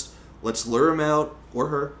 Let's lure him out, or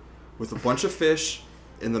her, with a bunch of fish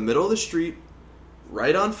in the middle of the street,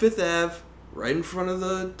 right on 5th Ave, right in front of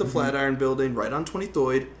the Flatiron Building, right on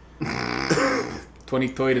 20thoid.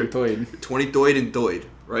 20thoid and thoid. 20thoid and thoid,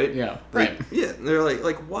 right? Yeah, Like, right. yeah, and they're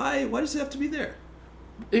like, why does it have to be there?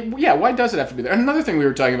 Yeah, why does it have to be there? And another thing we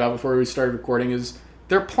were talking about before we started recording is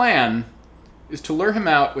their plan is to lure him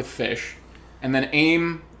out with fish and then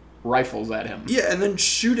aim rifles at him. Yeah, and then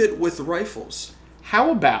shoot it with rifles.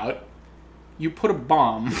 How about you put a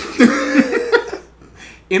bomb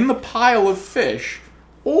in the pile of fish,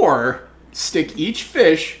 or stick each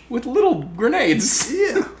fish with little grenades?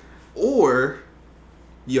 Yeah. Or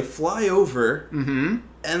you fly over and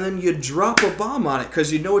then you drop a bomb on it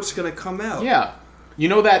because you know it's going to come out. Yeah. You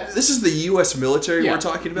know that... This is the U.S. military Yeah. we're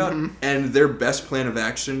talking about, and their best plan of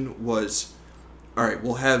action was, all right,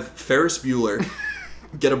 we'll have Ferris Bueller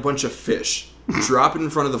get a bunch of fish, drop it in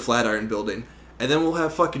front of the Flatiron Building, and then we'll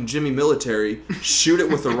have fucking Jimmy Military shoot it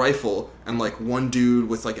with a rifle and, like, one dude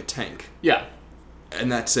with, like, a tank. Yeah.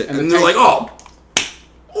 And that's it. And And, the they're tank-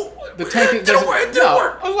 like, The tank... it didn't work, it didn't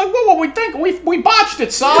work. I was like, whoa, we think... We botched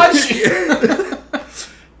it, Sarge!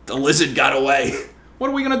 The lizard got away. What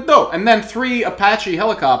are we gonna do? And then 3 Apache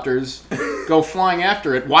helicopters go flying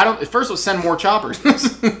after it. Why don't... First, let's send more choppers.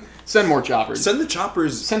 Send more choppers. Send the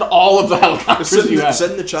choppers. Send all of the helicopters you have.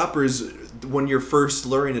 Send the choppers when you're first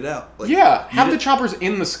luring it out. Like, Yeah, you have the did- choppers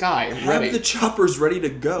in the sky, ready. Have the choppers ready to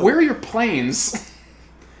go. Where are your planes?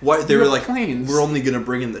 Why they your were like, planes? we're only gonna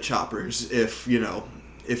bring in the choppers if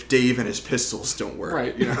if Dave and his pistols don't work.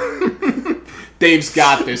 Right. You know? Dave's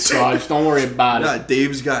got this, Sarge. Don't worry about Nah, it.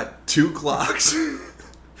 Dave's got 2 clocks.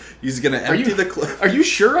 He's gonna empty the clock. Are you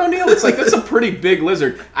sure, O'Neill? It's like, that's a pretty big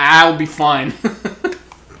lizard. I'll be fine.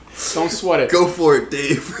 Don't sweat it. Go for it,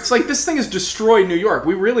 Dave. It's like, this thing has destroyed New York.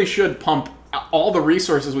 We really should pump all the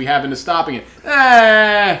resources we have into stopping it.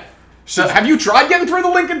 So have you tried getting through the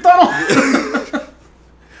Lincoln Tunnel?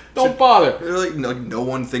 Don't bother. They're like, no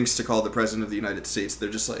one thinks to call the president of the United States. They're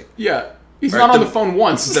just like, Yeah. He's All not right, on the phone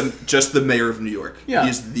once. just the mayor of New York. Yeah.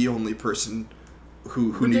 He's the only person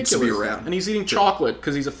who needs to be around. And he's eating chocolate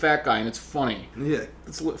because he's a fat guy and it's funny. Yeah,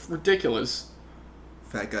 It's ridiculous.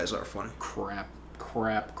 fat guys are funny. Crap.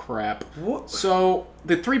 What? So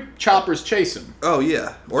the 3 choppers chase him. Oh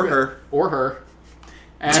yeah, or her. Or her.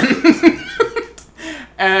 And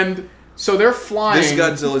and so they're flying. This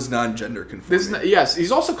Godzilla's non-gender conforming. Yes,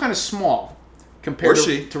 he's also kind of small compared Or to,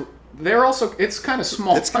 she. to. They're also. It's kind of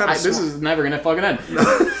small. It's kinda This small. is never gonna fucking end.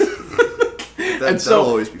 That'll And so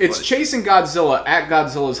always be it's funny. chasing Godzilla at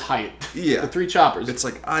Godzilla's height. Yeah. The 3 choppers. It's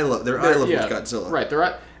like eye level. They're eye level Yeah, with Godzilla.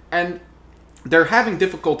 Right. And they're having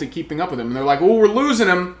difficulty keeping up with him. And they're like, "Oh, we're losing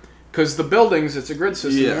him because the buildings. It's a grid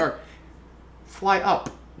system. Yeah. They are. Fly up.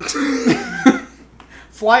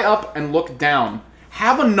 Fly up and look down.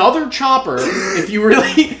 Have another chopper if you're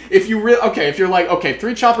like, okay,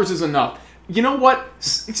 3 choppers is enough. You know what?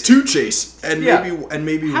 It's 2 chase and Yeah.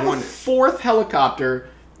 maybe Have one. a 4th helicopter.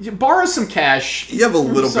 You borrow some cash. You have a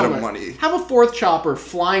from little bit of somewhere. money. Have a 4th chopper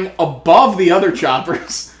flying above the other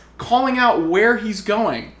choppers, calling out where he's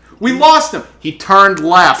going. We lost him. He turned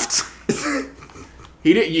left.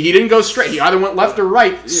 He didn't go straight. He either went left or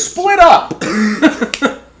right. Split up.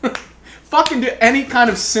 Fucking do any kind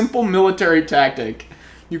of simple military tactic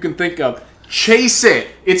you can think of. Chase it.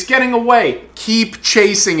 It's getting away. Keep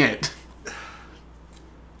chasing it.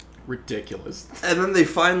 Ridiculous. And then they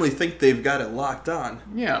finally think they've got it locked on,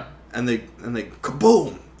 Yeah. and they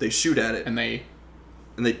kaboom! They shoot at it, And they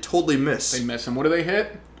totally miss. miss him. What do they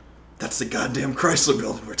hit? That's the goddamn Chrysler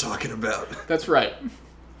Building we're talking about. That's right.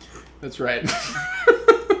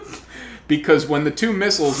 Because when the 2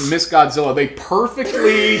 missiles miss Godzilla, they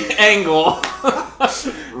perfectly angle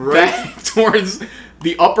back towards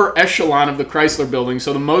the upper echelon of the Chrysler Building,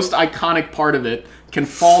 so the most iconic part of it can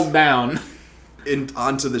fall down.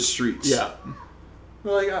 Onto the streets. Yeah.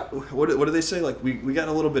 Well, like, what do they say? Like, we got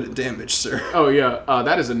a little bit of damage, sir. Oh, yeah.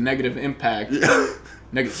 That is a negative impact. Yeah.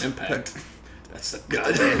 Negative impact. That's the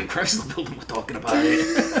goddamn Chrysler Building we're talking about here.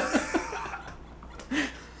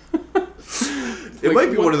 It Like,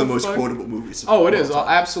 might be what one of the the most fuck? quotable movies. Oh, it of is. all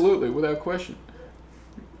time. Absolutely. Without question.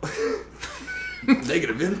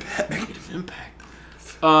 Negative impact. Negative impact.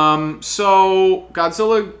 So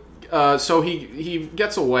Godzilla, so he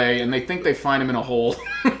gets away, and they think they find him in a hole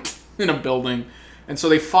in a building, and so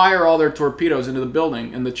they fire all their torpedoes into the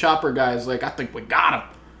building, and the chopper guy is like, I think we got him.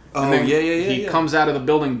 Oh, and he comes out of the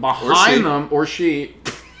building behind them, or she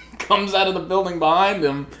comes out of the building behind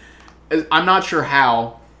them. I'm not sure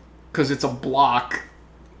how, because it's a block.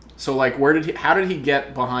 So, like, how did he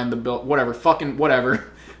get behind the building? Whatever.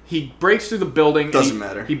 He breaks through the building. Doesn't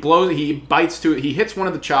matter. He hits one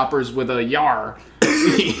of the choppers with a yar.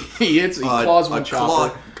 he claws one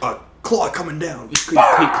chopper. Claw coming down. He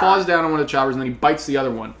claws down on one of the choppers, and then he bites the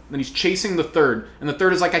other one. Then he's chasing the third, and the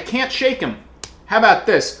third is like, I can't shake him. How about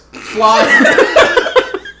this? Fly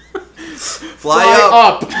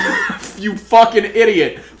up. You fucking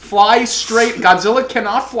idiot. Fly straight. Godzilla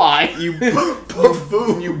cannot fly. You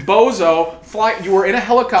buffoon. You bozo. Fly. You are in a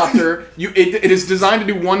helicopter. It is designed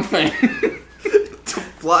to do one thing.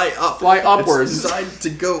 Fly up. Fly upwards. It's designed to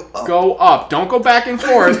go up. Go up. Don't go back and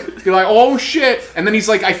forth. You're like, oh shit. And then he's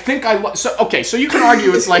like, I think so you can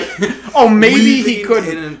argue it's like, oh, maybe he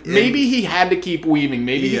couldn't. Maybe he had to keep weaving.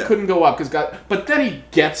 Maybe he couldn't go up but then he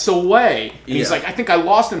gets away. And he's like, I think I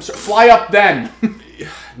lost him. So fly up then.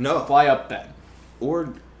 No. Fly up then.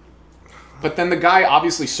 But then the guy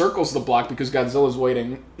obviously circles the block because Godzilla's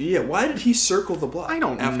waiting. Yeah, why did he circle the block? I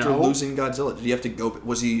don't know. After losing Godzilla, did he have to go?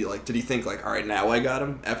 Did he think like, all right, now I got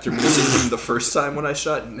him? After missing him the first time when I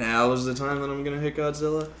shot, now is the time that I'm gonna hit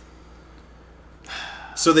Godzilla.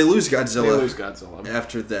 So they lose Godzilla.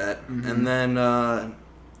 After that, and then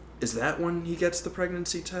is that when he gets the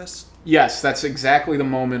pregnancy test? Yes, that's exactly the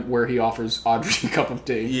moment where he offers Audrey a cup of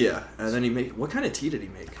tea. Yeah, and then what kind of tea did he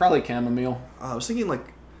make? Probably chamomile. I was thinking like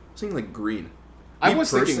green. I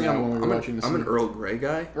was thinking that when we were watching this. I'm an Earl Grey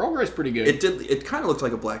guy. Earl Grey's pretty good. It kind of looked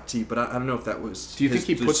like a black tea, but I don't know if that was. Do you think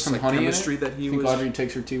he put some honey in it? That he think Audrey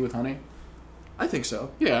takes her tea with honey? I think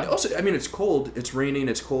so. Yeah. Also, I mean, it's cold. It's raining.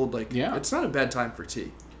 It's cold. Like, yeah. It's not a bad time for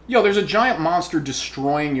tea. Yo, there's a giant monster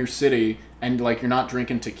destroying your city, and like you're not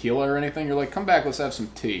drinking tequila or anything. You're like, come back, let's have some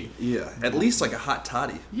tea. Yeah, at least like a hot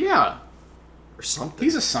toddy. Yeah. Or something.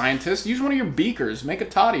 He's a scientist. Use one of your beakers. Make a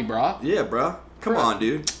toddy, brah. Yeah, brah. Come on,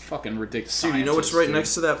 dude. Fucking ridiculous. Dude, you know what's right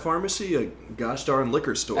next to that pharmacy? A gosh darn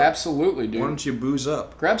liquor store. Absolutely, dude. Why don't you booze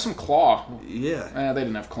up? Grab some Claw. Yeah. They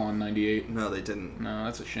didn't have Claw in '98. No, they didn't. No,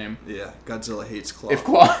 that's a shame. Yeah, Godzilla hates Claw. If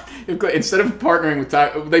Claw instead of partnering with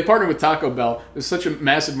they partnered with Taco Bell. There's such a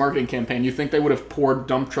massive marketing campaign. You think they would have poured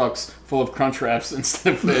dump trucks full of Crunchwraps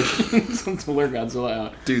instead of fish to lure Godzilla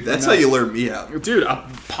out? Dude, that's how you lure me out. Dude, a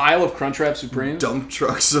pile of Crunchwrap Supremes. Dump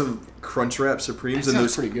trucks of Crunchwrap Supremes and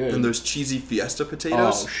those pretty good. And those cheesy Fiesta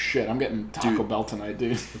potatoes. Oh shit, I'm getting Taco Bell tonight,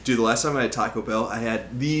 dude. Dude, the last time I had Taco Bell, I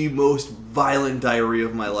had the most violent diarrhea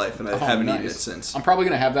of my life, and I haven't eaten it since. I'm probably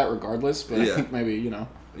gonna have that regardless, but I think maybe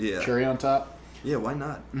cherry on top. Yeah, why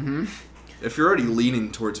not? Mm-hmm. If you're already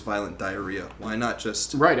leaning towards violent diarrhea, why not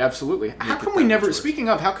just right? Absolutely. How come we never? Speaking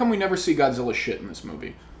of, how come we never see Godzilla shit in this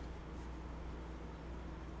movie?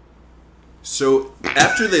 So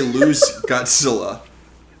after they lose Godzilla,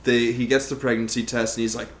 he gets the pregnancy test and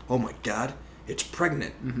he's like, "Oh my god, it's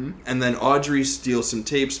pregnant." Mm-hmm. And then Audrey steals some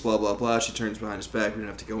tapes, blah blah blah. She turns behind his back. We don't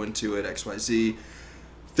have to go into it. XYZ.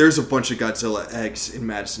 There's a bunch of Godzilla eggs in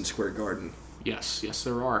Madison Square Garden. Yes,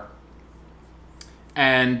 there are.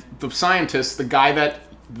 And the scientist, the guy that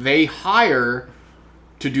they hire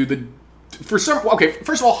to do first of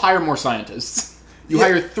all, hire more scientists. You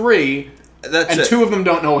hire 3, and 2 of them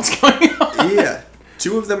don't know what's going on. Yeah.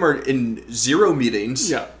 2 of them are in 0 meetings.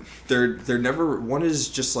 Yeah. They're never. One is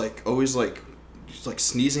just like always like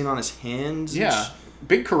sneezing on his hands. Yeah.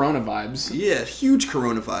 Big Corona vibes. Yeah, huge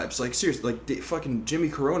Corona vibes. Like seriously, like fucking Jimmy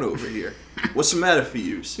Corona over here. What's the matter for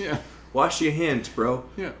yous? Yeah. Wash your hands, bro.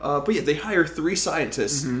 Yeah. But yeah, they hire 3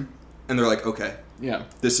 scientists, and they're like, okay. Yeah.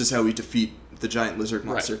 This is how we defeat the giant lizard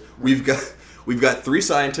monster. Right. We've got 3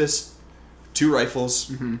 scientists, 2 rifles,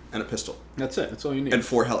 and a pistol. That's it. That's all you need. And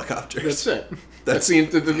 4 helicopters. That's it. That's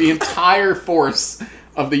the entire force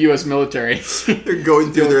of the U.S. military. They're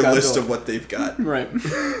going through their list of what they've got. Right.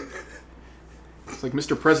 It's like,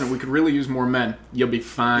 Mr. President, we could really use more men. You'll be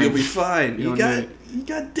fine. You'll be fine. You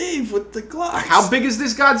got Dave with the Glocks. How big is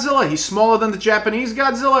this Godzilla? He's smaller than the Japanese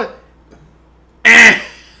Godzilla?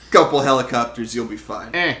 Couple helicopters, you'll be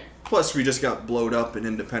fine. Plus, we just got blowed up in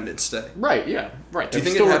Independence Day. Right, yeah. Right. Do you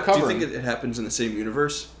think it happens in the same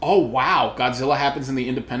universe? Oh, wow. Godzilla happens in the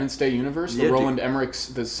Independence Day universe? Yeah, the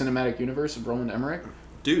cinematic universe of Roland Emmerich?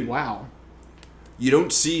 Dude. Wow. You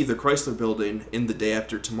don't see the Chrysler Building in The Day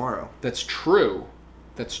After Tomorrow. That's true.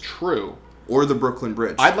 Or the Brooklyn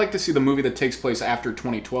Bridge. I'd like to see the movie that takes place after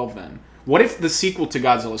 2012 then. What if the sequel to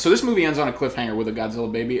Godzilla? So this movie ends on a cliffhanger with a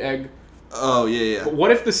Godzilla baby egg. Oh yeah. But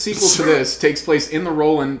what if the sequel to this takes place in the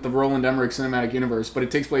Roland Emmerich cinematic universe, but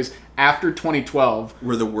it takes place after 2012,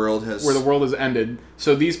 Where the world has ended?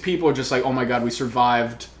 So these people are just like, oh my god, we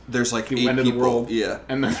survived there's like the 8 end of people. the world. Yeah.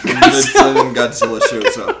 And then then Godzilla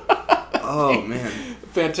shows up. Oh man.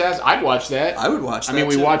 fantastic. I'd watch that. I would watch that. I mean,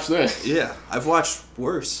 we too. watched this. Yeah, I've watched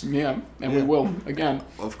worse. Yeah, and we will again.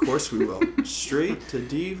 Of course we will. Straight to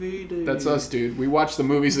DVD. That's us, dude. We watch the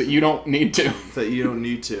movies that you don't need to. That you don't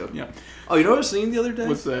need to. Yeah. Oh, you know what I was thinking the other day?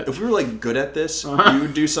 What's that? If we were like good at this, we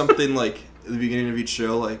would do something like at the beginning of each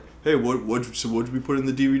show, like, "Hey, what'd we put in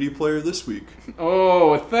the DVD player this week?"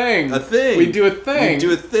 Oh, a thing. A thing. We do a thing. We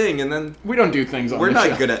do a thing, and then We don't do things on we're this not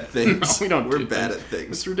show. good at things. No, we don't. We're do bad things. at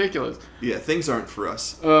things. It's ridiculous. Yeah, things aren't for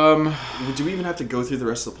us. Um. Do we even have to go through the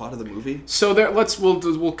rest of the plot of the movie? So there.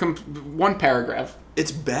 One paragraph.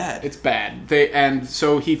 It's bad. It's bad.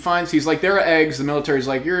 So he's like, there are eggs. The military's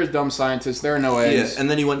like, you're a dumb scientist. There are no yeah, eggs. and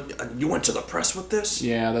then you went to the press with this?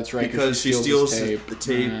 Yeah, that's right. Because she steals the tape. Because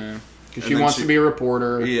And she then wants to be a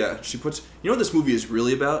reporter. Yeah, she puts. You know what this movie is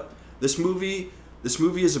really about? This movie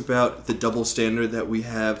is about the double standard that we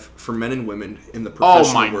have for men and women in the Oh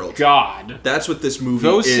professional my world. god. That's what this movie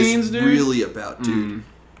Those is scenes, dude? really about, dude.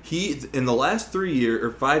 He, in the last 3 years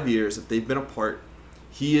or 5 years that they've been apart,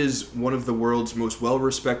 he is one of the world's most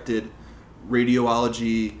well-respected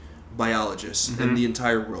radiology biologists in the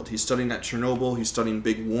entire world. He's studying at Chernobyl. He's studying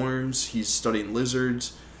big worms. He's studying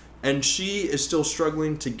lizards. And she is still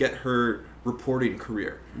struggling to get her reporting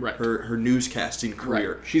career, Right. her newscasting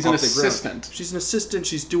career. Right. She's an off the ground. assistant. She's an assistant.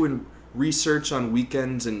 She's doing research on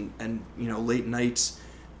weekends and late nights,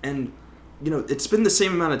 and it's been the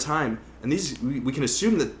same amount of time. And we can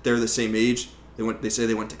assume that they're the same age. They say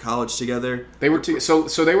they went to college together. They were so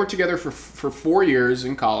they were together for 4 years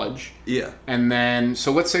in college. Yeah. And then,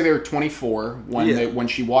 so let's say they were 24 when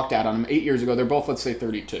she walked out on him 8 years ago. They're both, let's say,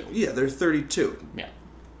 32. Yeah, they're 32. Yeah.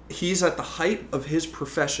 He's at the height of his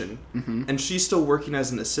profession, and she's still working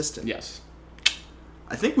as an assistant. Yes.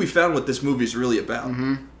 I think we found what this movie's really about.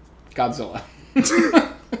 Godzilla.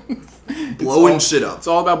 Blowing shit up. It's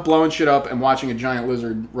all about blowing shit up and watching a giant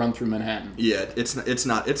lizard run through Manhattan. Yeah, it's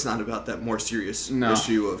not about that more serious No.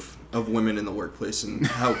 issue of women in the workplace and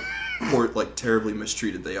how terribly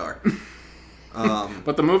mistreated they are.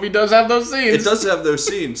 But the movie does have those scenes. It does have those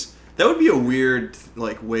scenes. That would be a weird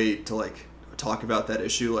way to talk about that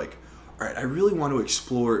issue. All right, I really want to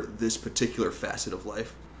explore this particular facet of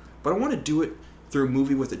life, but I want to do it through a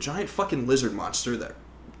movie with a giant fucking lizard monster that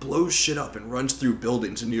blows shit up and runs through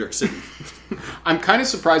buildings in New York City. I'm kind of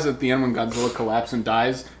surprised that at the end when Godzilla collapses and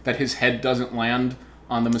dies, that his head doesn't land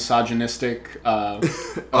on the misogynistic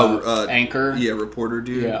anchor. Yeah, reporter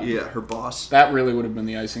dude. Yeah. Yeah, her boss. That really would have been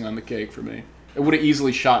the icing on the cake for me. It would have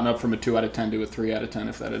easily shot up from a 2 out of 10 to a 3 out of 10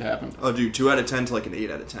 if that had happened. Oh, dude, 2 out of 10 to an 8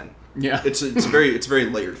 out of 10. Yeah. It's a very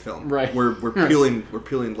layered film. Right. We're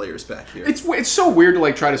peeling layers back here. It's so weird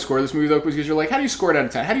to try to score this movie though, because you're like, how do you score it out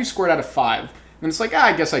of 10? How do you score it out of 5? And it's like,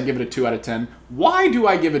 I guess I'd give it a 2 out of 10. Why do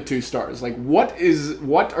I give it 2 stars? What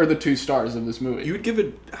are the 2 stars of this movie? You would give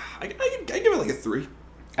it... I give it a 3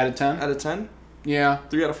 out of 10? out of 10. Yeah.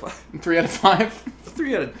 3 out of 5. 3 out of 5?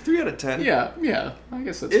 3 out of 10. Yeah. I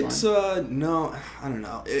guess that's It's fine. no, I don't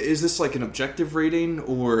know. Is this an objective rating,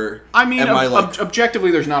 or I mean, am I objectively,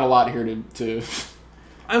 there's not a lot here to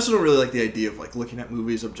I also don't really like the idea of looking at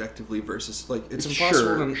movies objectively versus it's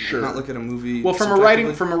impossible to not look at a movie. Well, from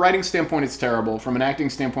a writing standpoint, it's terrible. From an acting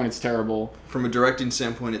standpoint, it's terrible. From a directing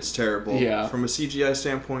standpoint, it's terrible. Yeah. From a CGI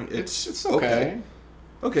standpoint, It's okay.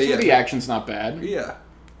 Okay, So yeah. the action's not bad. Yeah.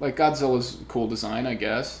 Godzilla's cool design, I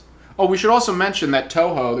guess. Oh, we should also mention that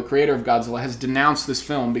Toho, the creator of Godzilla, has denounced this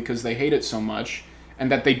film because they hate it so much, and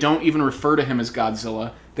that they don't even refer to him as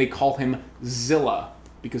Godzilla. They call him Zilla,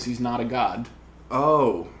 because he's not a god.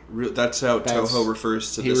 Oh, that's how Toho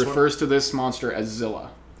refers to this one? He refers to this monster as Zilla.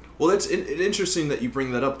 Well, it's interesting that you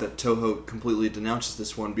bring that up, that Toho completely denounces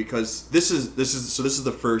this one, because this is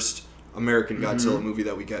the first American Godzilla movie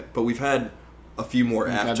that we get, but we've had a few more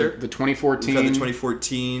after. The 2014. We've had the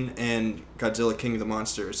 2014 and Godzilla King of the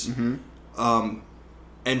Monsters.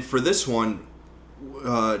 And for this one,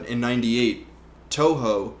 in 98,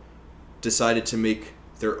 Toho decided to make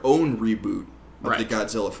their own reboot of the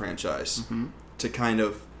Godzilla franchise to kind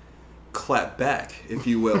of clap back, if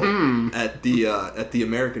you will, at the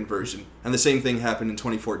American version. And the same thing happened in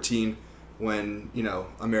 2014 when,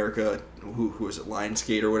 America, who was it,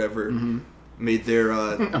 Lionsgate or whatever, made their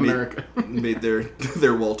made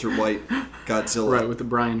their Walter White Godzilla, right, with the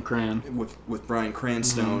Bryan Cran, with Bryan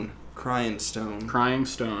Cranston, Crying Stone. Crying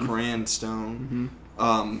Stone.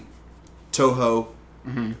 Toho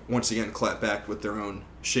once again clap back with their own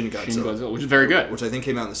Shin Godzilla, Shin Godzilla, which is very good. which I think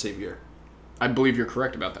came out in the same year. I believe you're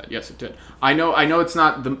correct about that. Yes, it did. I know it's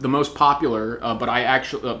not the most popular, but I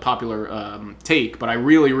actually take, but I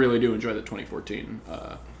really, really do enjoy the 2014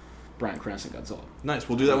 Bryan Cranston Godzilla. Nice.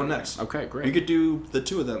 We'll do that one next. Okay, great. We could do the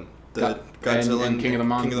two of them, the Godzilla and King of the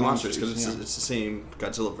Monsters, because Monsters, it's the same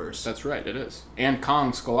Godzilla verse. That's right, it is. And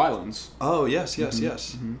Kong Skull Islands. Oh yes.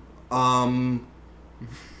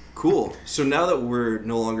 Cool. So now that we're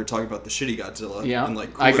no longer talking about the shitty Godzilla, Yeah, and like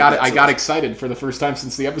I cooler got Godzillas- excited for the first time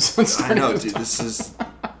since the episode I started. know, dude. This is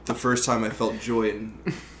the first time I felt joy in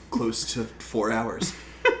close to 4 hours.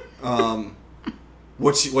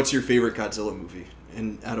 What's your favorite Godzilla movie?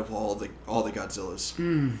 And out of all the Godzillas,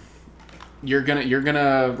 You're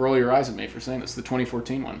gonna roll your eyes at me for saying this. The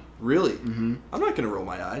 2014 one. really? Mm-hmm. I'm not gonna roll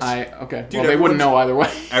my eyes. Okay. Dude, Well, they wouldn't know either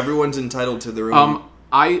way. Everyone's entitled to their own.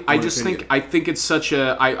 I just opinion. think it's such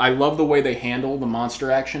a I love the way they handle the monster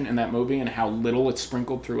action in that movie and how little it's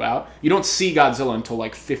sprinkled throughout. You don't see Godzilla until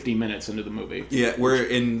like 50 minutes into the movie. Yeah, where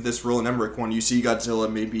in this Roland Emmerich one, you see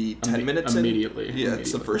Godzilla maybe 10 minutes immediately. in. Yeah,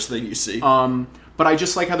 it's the first thing you see. But I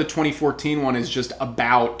just like how the 2014 one is just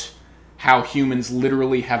about how humans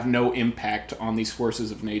literally have no impact on these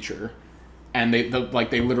forces of nature, and they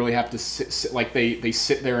literally have to sit like they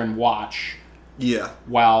sit there and watch Yeah,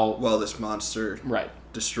 while well, this monster right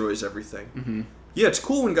destroys everything. Mm-hmm. Yeah, it's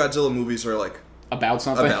cool when Godzilla movies are like about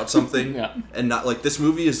something. Yeah. And not like this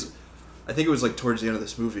movie is. I think it was like towards the end of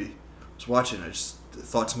this movie, I was watching. I just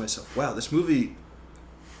thought to myself, "Wow, this movie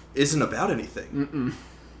isn't about anything.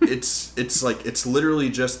 It's like it's literally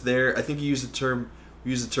just there." I think you used the term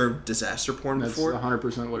disaster porn That's before.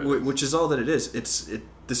 100% what it is. Which is all that it is.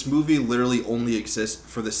 This movie literally only exists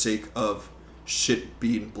for the sake of shit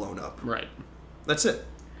being blown up. Right. That's it.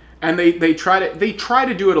 And they try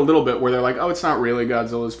to do it a little bit where they're like, oh, it's not really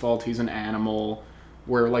Godzilla's fault. He's an animal.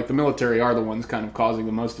 Where like the military are the ones kind of causing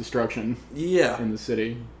the most destruction Yeah, in the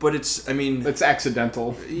city. but it's. I mean, It's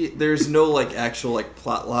accidental. there's no like actual like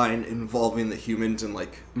plot line involving the humans and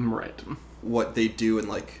like Right. what they do and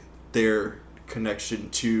like their connection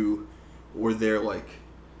to, or their like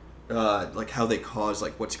how they cause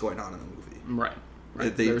like what's going on in the movie. Right.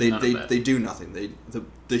 Right. They There's none of that. they do nothing.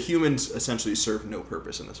 The humans essentially serve no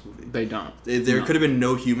purpose in this movie. They don't. There No. could have been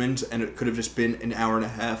no humans, and it could have just been an hour and a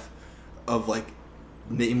half of like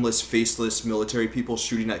nameless, faceless military people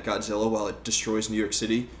shooting at Godzilla while it destroys New York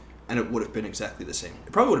City, and it would have been exactly the same.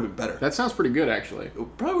 It probably would have been better. That sounds pretty good, actually.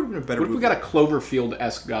 It probably would have been a better What if we movie. got a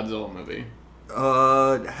Cloverfield-esque Godzilla movie?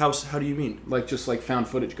 How do you mean? Like, just like found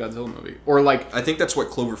footage Godzilla movie? Or like, I think that's what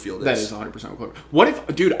Cloverfield is. that is 100% Clover. What if,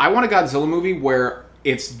 dude, I want a Godzilla movie where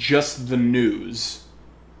it's just the news.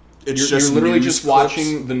 It's You're literally news just clips.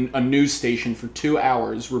 watching a news station for 2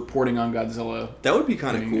 hours reporting on Godzilla That would be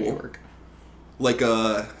kind of in New cool. York. Like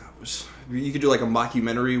you could do like a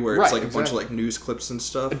mockumentary where it's Right, like a bunch of exactly. like news clips and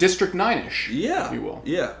stuff. A District 9-ish, Yeah, if you will.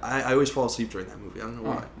 Yeah, I always fall asleep during that movie. I don't know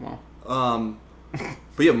why. Oh, well.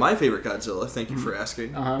 But yeah, my favorite Godzilla. Thank you for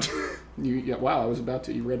asking, Yeah, wow, I was about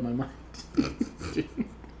to. You read my mind.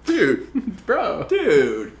 dude. Bro.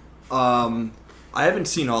 Dude, I haven't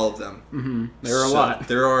seen all of them. There are a lot.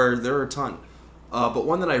 There are a ton. But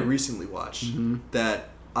one that I recently watched that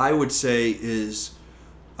I would say is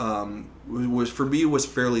was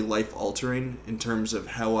fairly life altering in terms of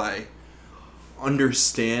how I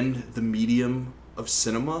understand the medium of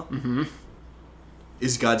cinema.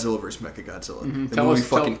 Is Godzilla vs. Mechagodzilla. The Tell movie us-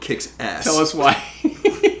 fucking tell- kicks ass. Tell us why.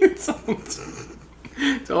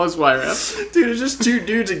 Tell us why, Raph. Dude, it's just two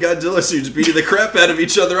dudes in Godzilla suits beating the crap out of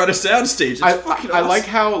each other on a soundstage. It's fucking I awesome. like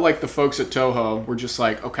how like the folks at Toho were just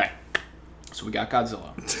like, okay, so we got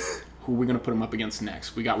Godzilla. Who are we gonna put him up against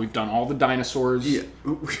next? We've done all the dinosaurs. Yeah.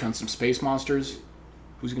 We've done some space monsters.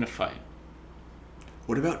 Who's he gonna fight?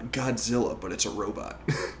 What about Godzilla, but it's a robot?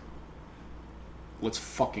 Let's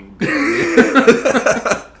fucking go.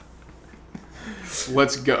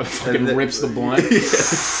 Let's go. Fucking then- rips the blunt.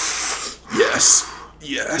 Yes.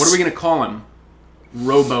 Yes. What are we gonna call him?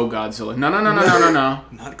 Robo Godzilla. No.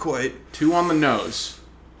 Not quite. 2 on the nose.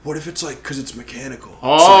 What if it's like, because it's mechanical?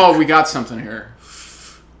 Oh, we got something here.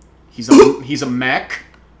 He's a mech.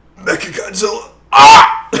 Mechagodzilla.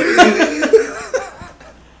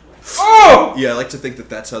 Oh! Yeah, I like to think that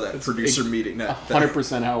that's how that producer meeting that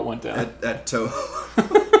 100% how it went down. at Toho.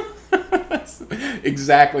 That's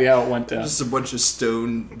exactly how it went down. Just a bunch of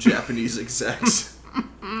stone Japanese execs.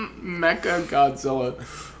 Mecha Godzilla.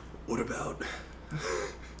 What about?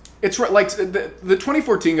 It's right, like the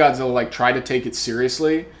 2014 Godzilla like tried to take it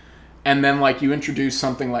seriously, and then like you introduce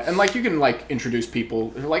something like, and like you can like introduce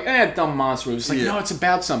people who are like, dumb monster movies. It's like, Yeah. no, it's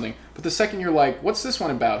about something. But the second you're like, what's this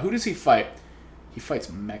one about? Who does he fight? he fights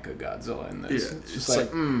Mecha Godzilla in this. Yeah, it's just it's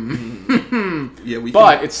like Yeah, we.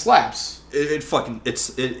 but it slaps.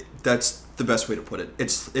 That's the best way to put it.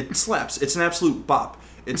 It slaps. It's an absolute bop.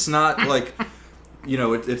 It's not like,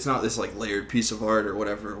 it's not this like layered piece of art or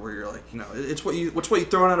whatever where you're like, it's what you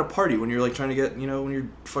throw on at a party when you're like trying to get, when you're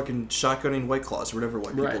fucking shotgunning White Claws or whatever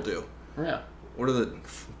white people do. Yeah. What are the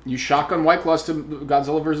You shotgun White Claws to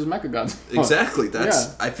Godzilla versus Mecha Godzilla. Exactly. That's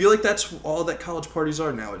Yeah. I feel like that's all that college parties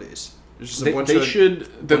are nowadays. There's just a They bunch should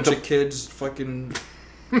of kids fucking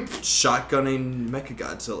shotgunning Mecha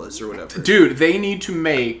Godzillas or whatever. Dude, they need to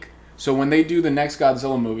make so when they do the next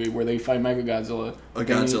Godzilla movie where they fight Mecha Godzilla, A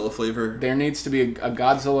Godzilla flavor. there needs to be a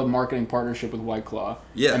Godzilla marketing partnership with White Claw.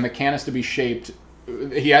 Yeah. And the can has to be shaped.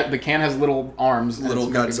 The can has little arms. and Little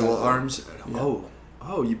it's Mecha Godzilla arms. Yeah.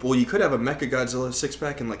 You could have a Mecha Godzilla six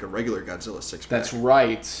pack and like a regular Godzilla six pack. That's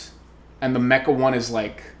right. And the Mecha one is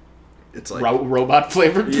like It's like robot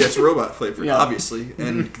flavored. yeah, it's robot flavored, Yeah. obviously,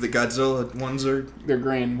 and the Godzilla ones are They're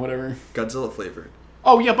green, whatever. Godzilla flavored.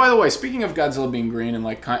 Oh yeah, by the way, speaking of Godzilla being green and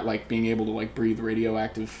like being able to like breathe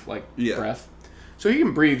radioactive breath, so he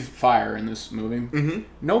can breathe fire in this movie. Mm-hmm.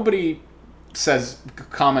 Nobody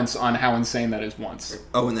comments on how insane that is once.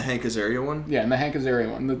 Oh, and the Hank Azaria one. Yeah, and the Hank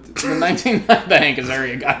Azaria one, the Hank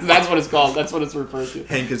Azaria guy. That's what it's called. That's what it's referred to.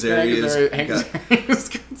 Hank Azaria Hank Azaria is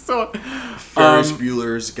so. Ferris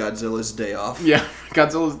Bueller's Godzilla's Day Off. Yeah,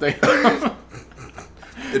 Godzilla's Day.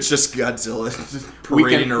 It's just Godzilla just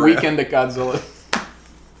parading around. Weekend at Godzilla.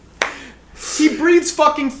 He breathes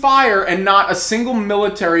fucking fire, and not a single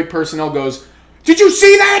military personnel goes, "Did you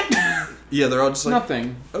see that?" Yeah, they're all just like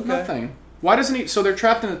Nothing. Okay. Nothing. Why doesn't he? So they're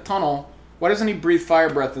trapped in a tunnel. Why doesn't he breathe fire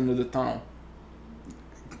breath into the tunnel?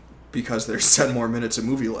 because there's 10 more minutes of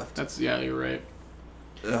movie left. You're right.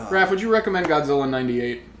 Raph, would you recommend Godzilla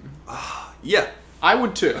 98? Yeah. I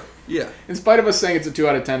would too. Yeah. In spite of us saying it's a 2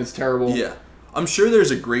 out of 10, it's terrible. Yeah. I'm sure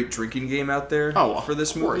there's a great drinking game out there for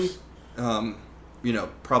this movie.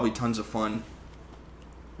 Probably tons of fun.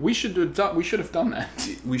 We should have done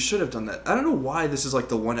that. We should have done that. I don't know why this is like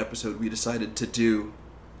the one episode we decided to do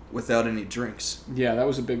without any drinks. Yeah, that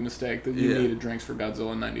was a big mistake. That you needed drinks for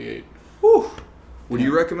Godzilla 98. Whew. Would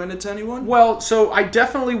you recommend it to anyone? Well, so I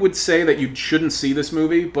definitely would say that you shouldn't see this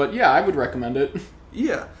movie, but yeah, I would recommend it.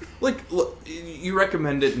 Yeah. Like, look, you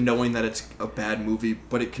recommend it knowing that it's a bad movie,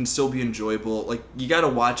 but it can still be enjoyable. Like, you got to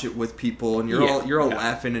watch it with people, and you're all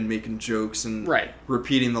laughing and making jokes and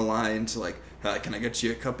repeating the lines like, can I get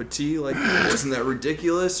you a cup of tea? Like, wasn't that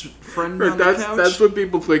ridiculous, friend on the couch? That's what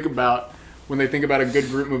people think about when they think about a good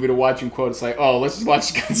group movie to watch and quote. It's like, oh, let's just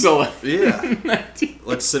watch Godzilla. Yeah.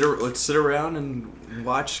 let's sit around and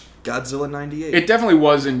watch Godzilla 98. It definitely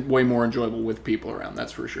was way more enjoyable with people around,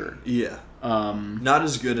 that's for sure. Yeah. Not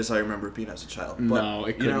as good as I remember it being as a child. But, no,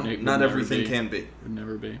 it couldn't. Not everything can be. It would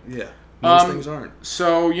never be. Yeah. Most things aren't.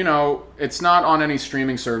 So, it's not on any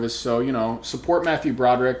streaming service. So, support Matthew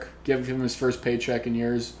Broderick. Give him his first paycheck in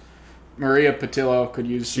years. Maria Patillo could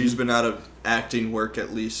use... She's been out of acting work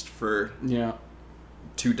at least for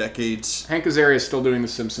 2 decades. Hank Azaria is still doing The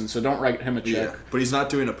Simpsons, so don't write him a check. Yeah, but he's not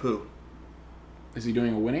doing a poo. Is he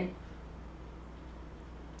doing a Winnie?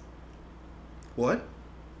 What?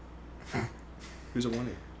 Who's a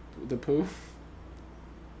Winnie? The Pooh?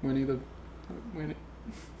 Winnie the... Winnie...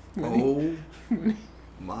 Oh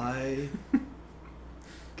my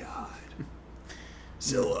God.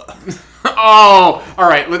 Zilla. Oh!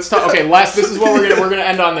 Alright, let's talk... Okay, this is what we're gonna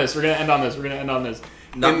end on this. We're gonna end on this.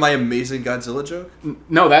 Not my amazing Godzilla joke?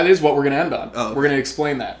 No, that is what we're gonna end on. Oh, okay. We're gonna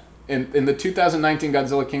explain that. In the 2019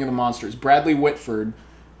 Godzilla King of the Monsters, Bradley Whitford,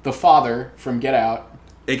 the father from Get Out...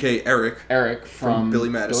 A.K.A. Eric. From Billy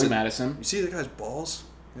Madison. You see the guy's balls?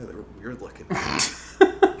 Yeah, they were weird looking.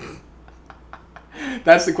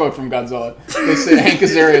 That's the quote from Godzilla. They say Hank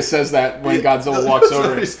Azaria says that when Godzilla walks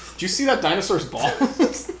over. Do you see that dinosaur's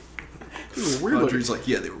balls? Weird Audrey's like,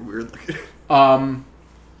 yeah, they were weird looking.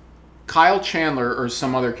 Kyle Chandler or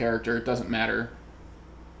some other character, it doesn't matter,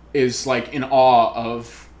 is like in awe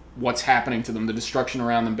of what's happening to them, the destruction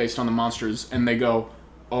around them based on the monsters, and they go,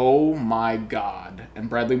 "Oh my God!" And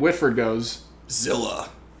Bradley Whitford goes, "Zilla,"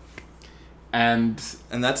 and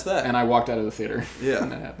that's that. And I walked out of the theater. Yeah, when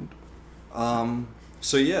that happened.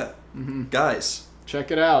 So yeah, guys, check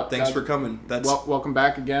it out. Thanks for coming. Welcome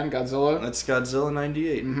back again, Godzilla. That's Godzilla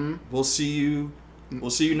 98. Mm-hmm. We'll see you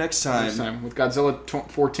next time. Next time with Godzilla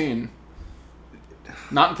 14.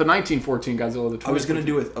 Not the 1914 Godzilla. The 2014. I was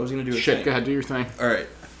gonna do it. Shit, go ahead, do your thing. All right.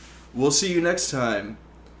 We'll see you next time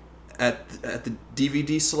at the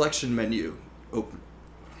DVD selection menu. Open.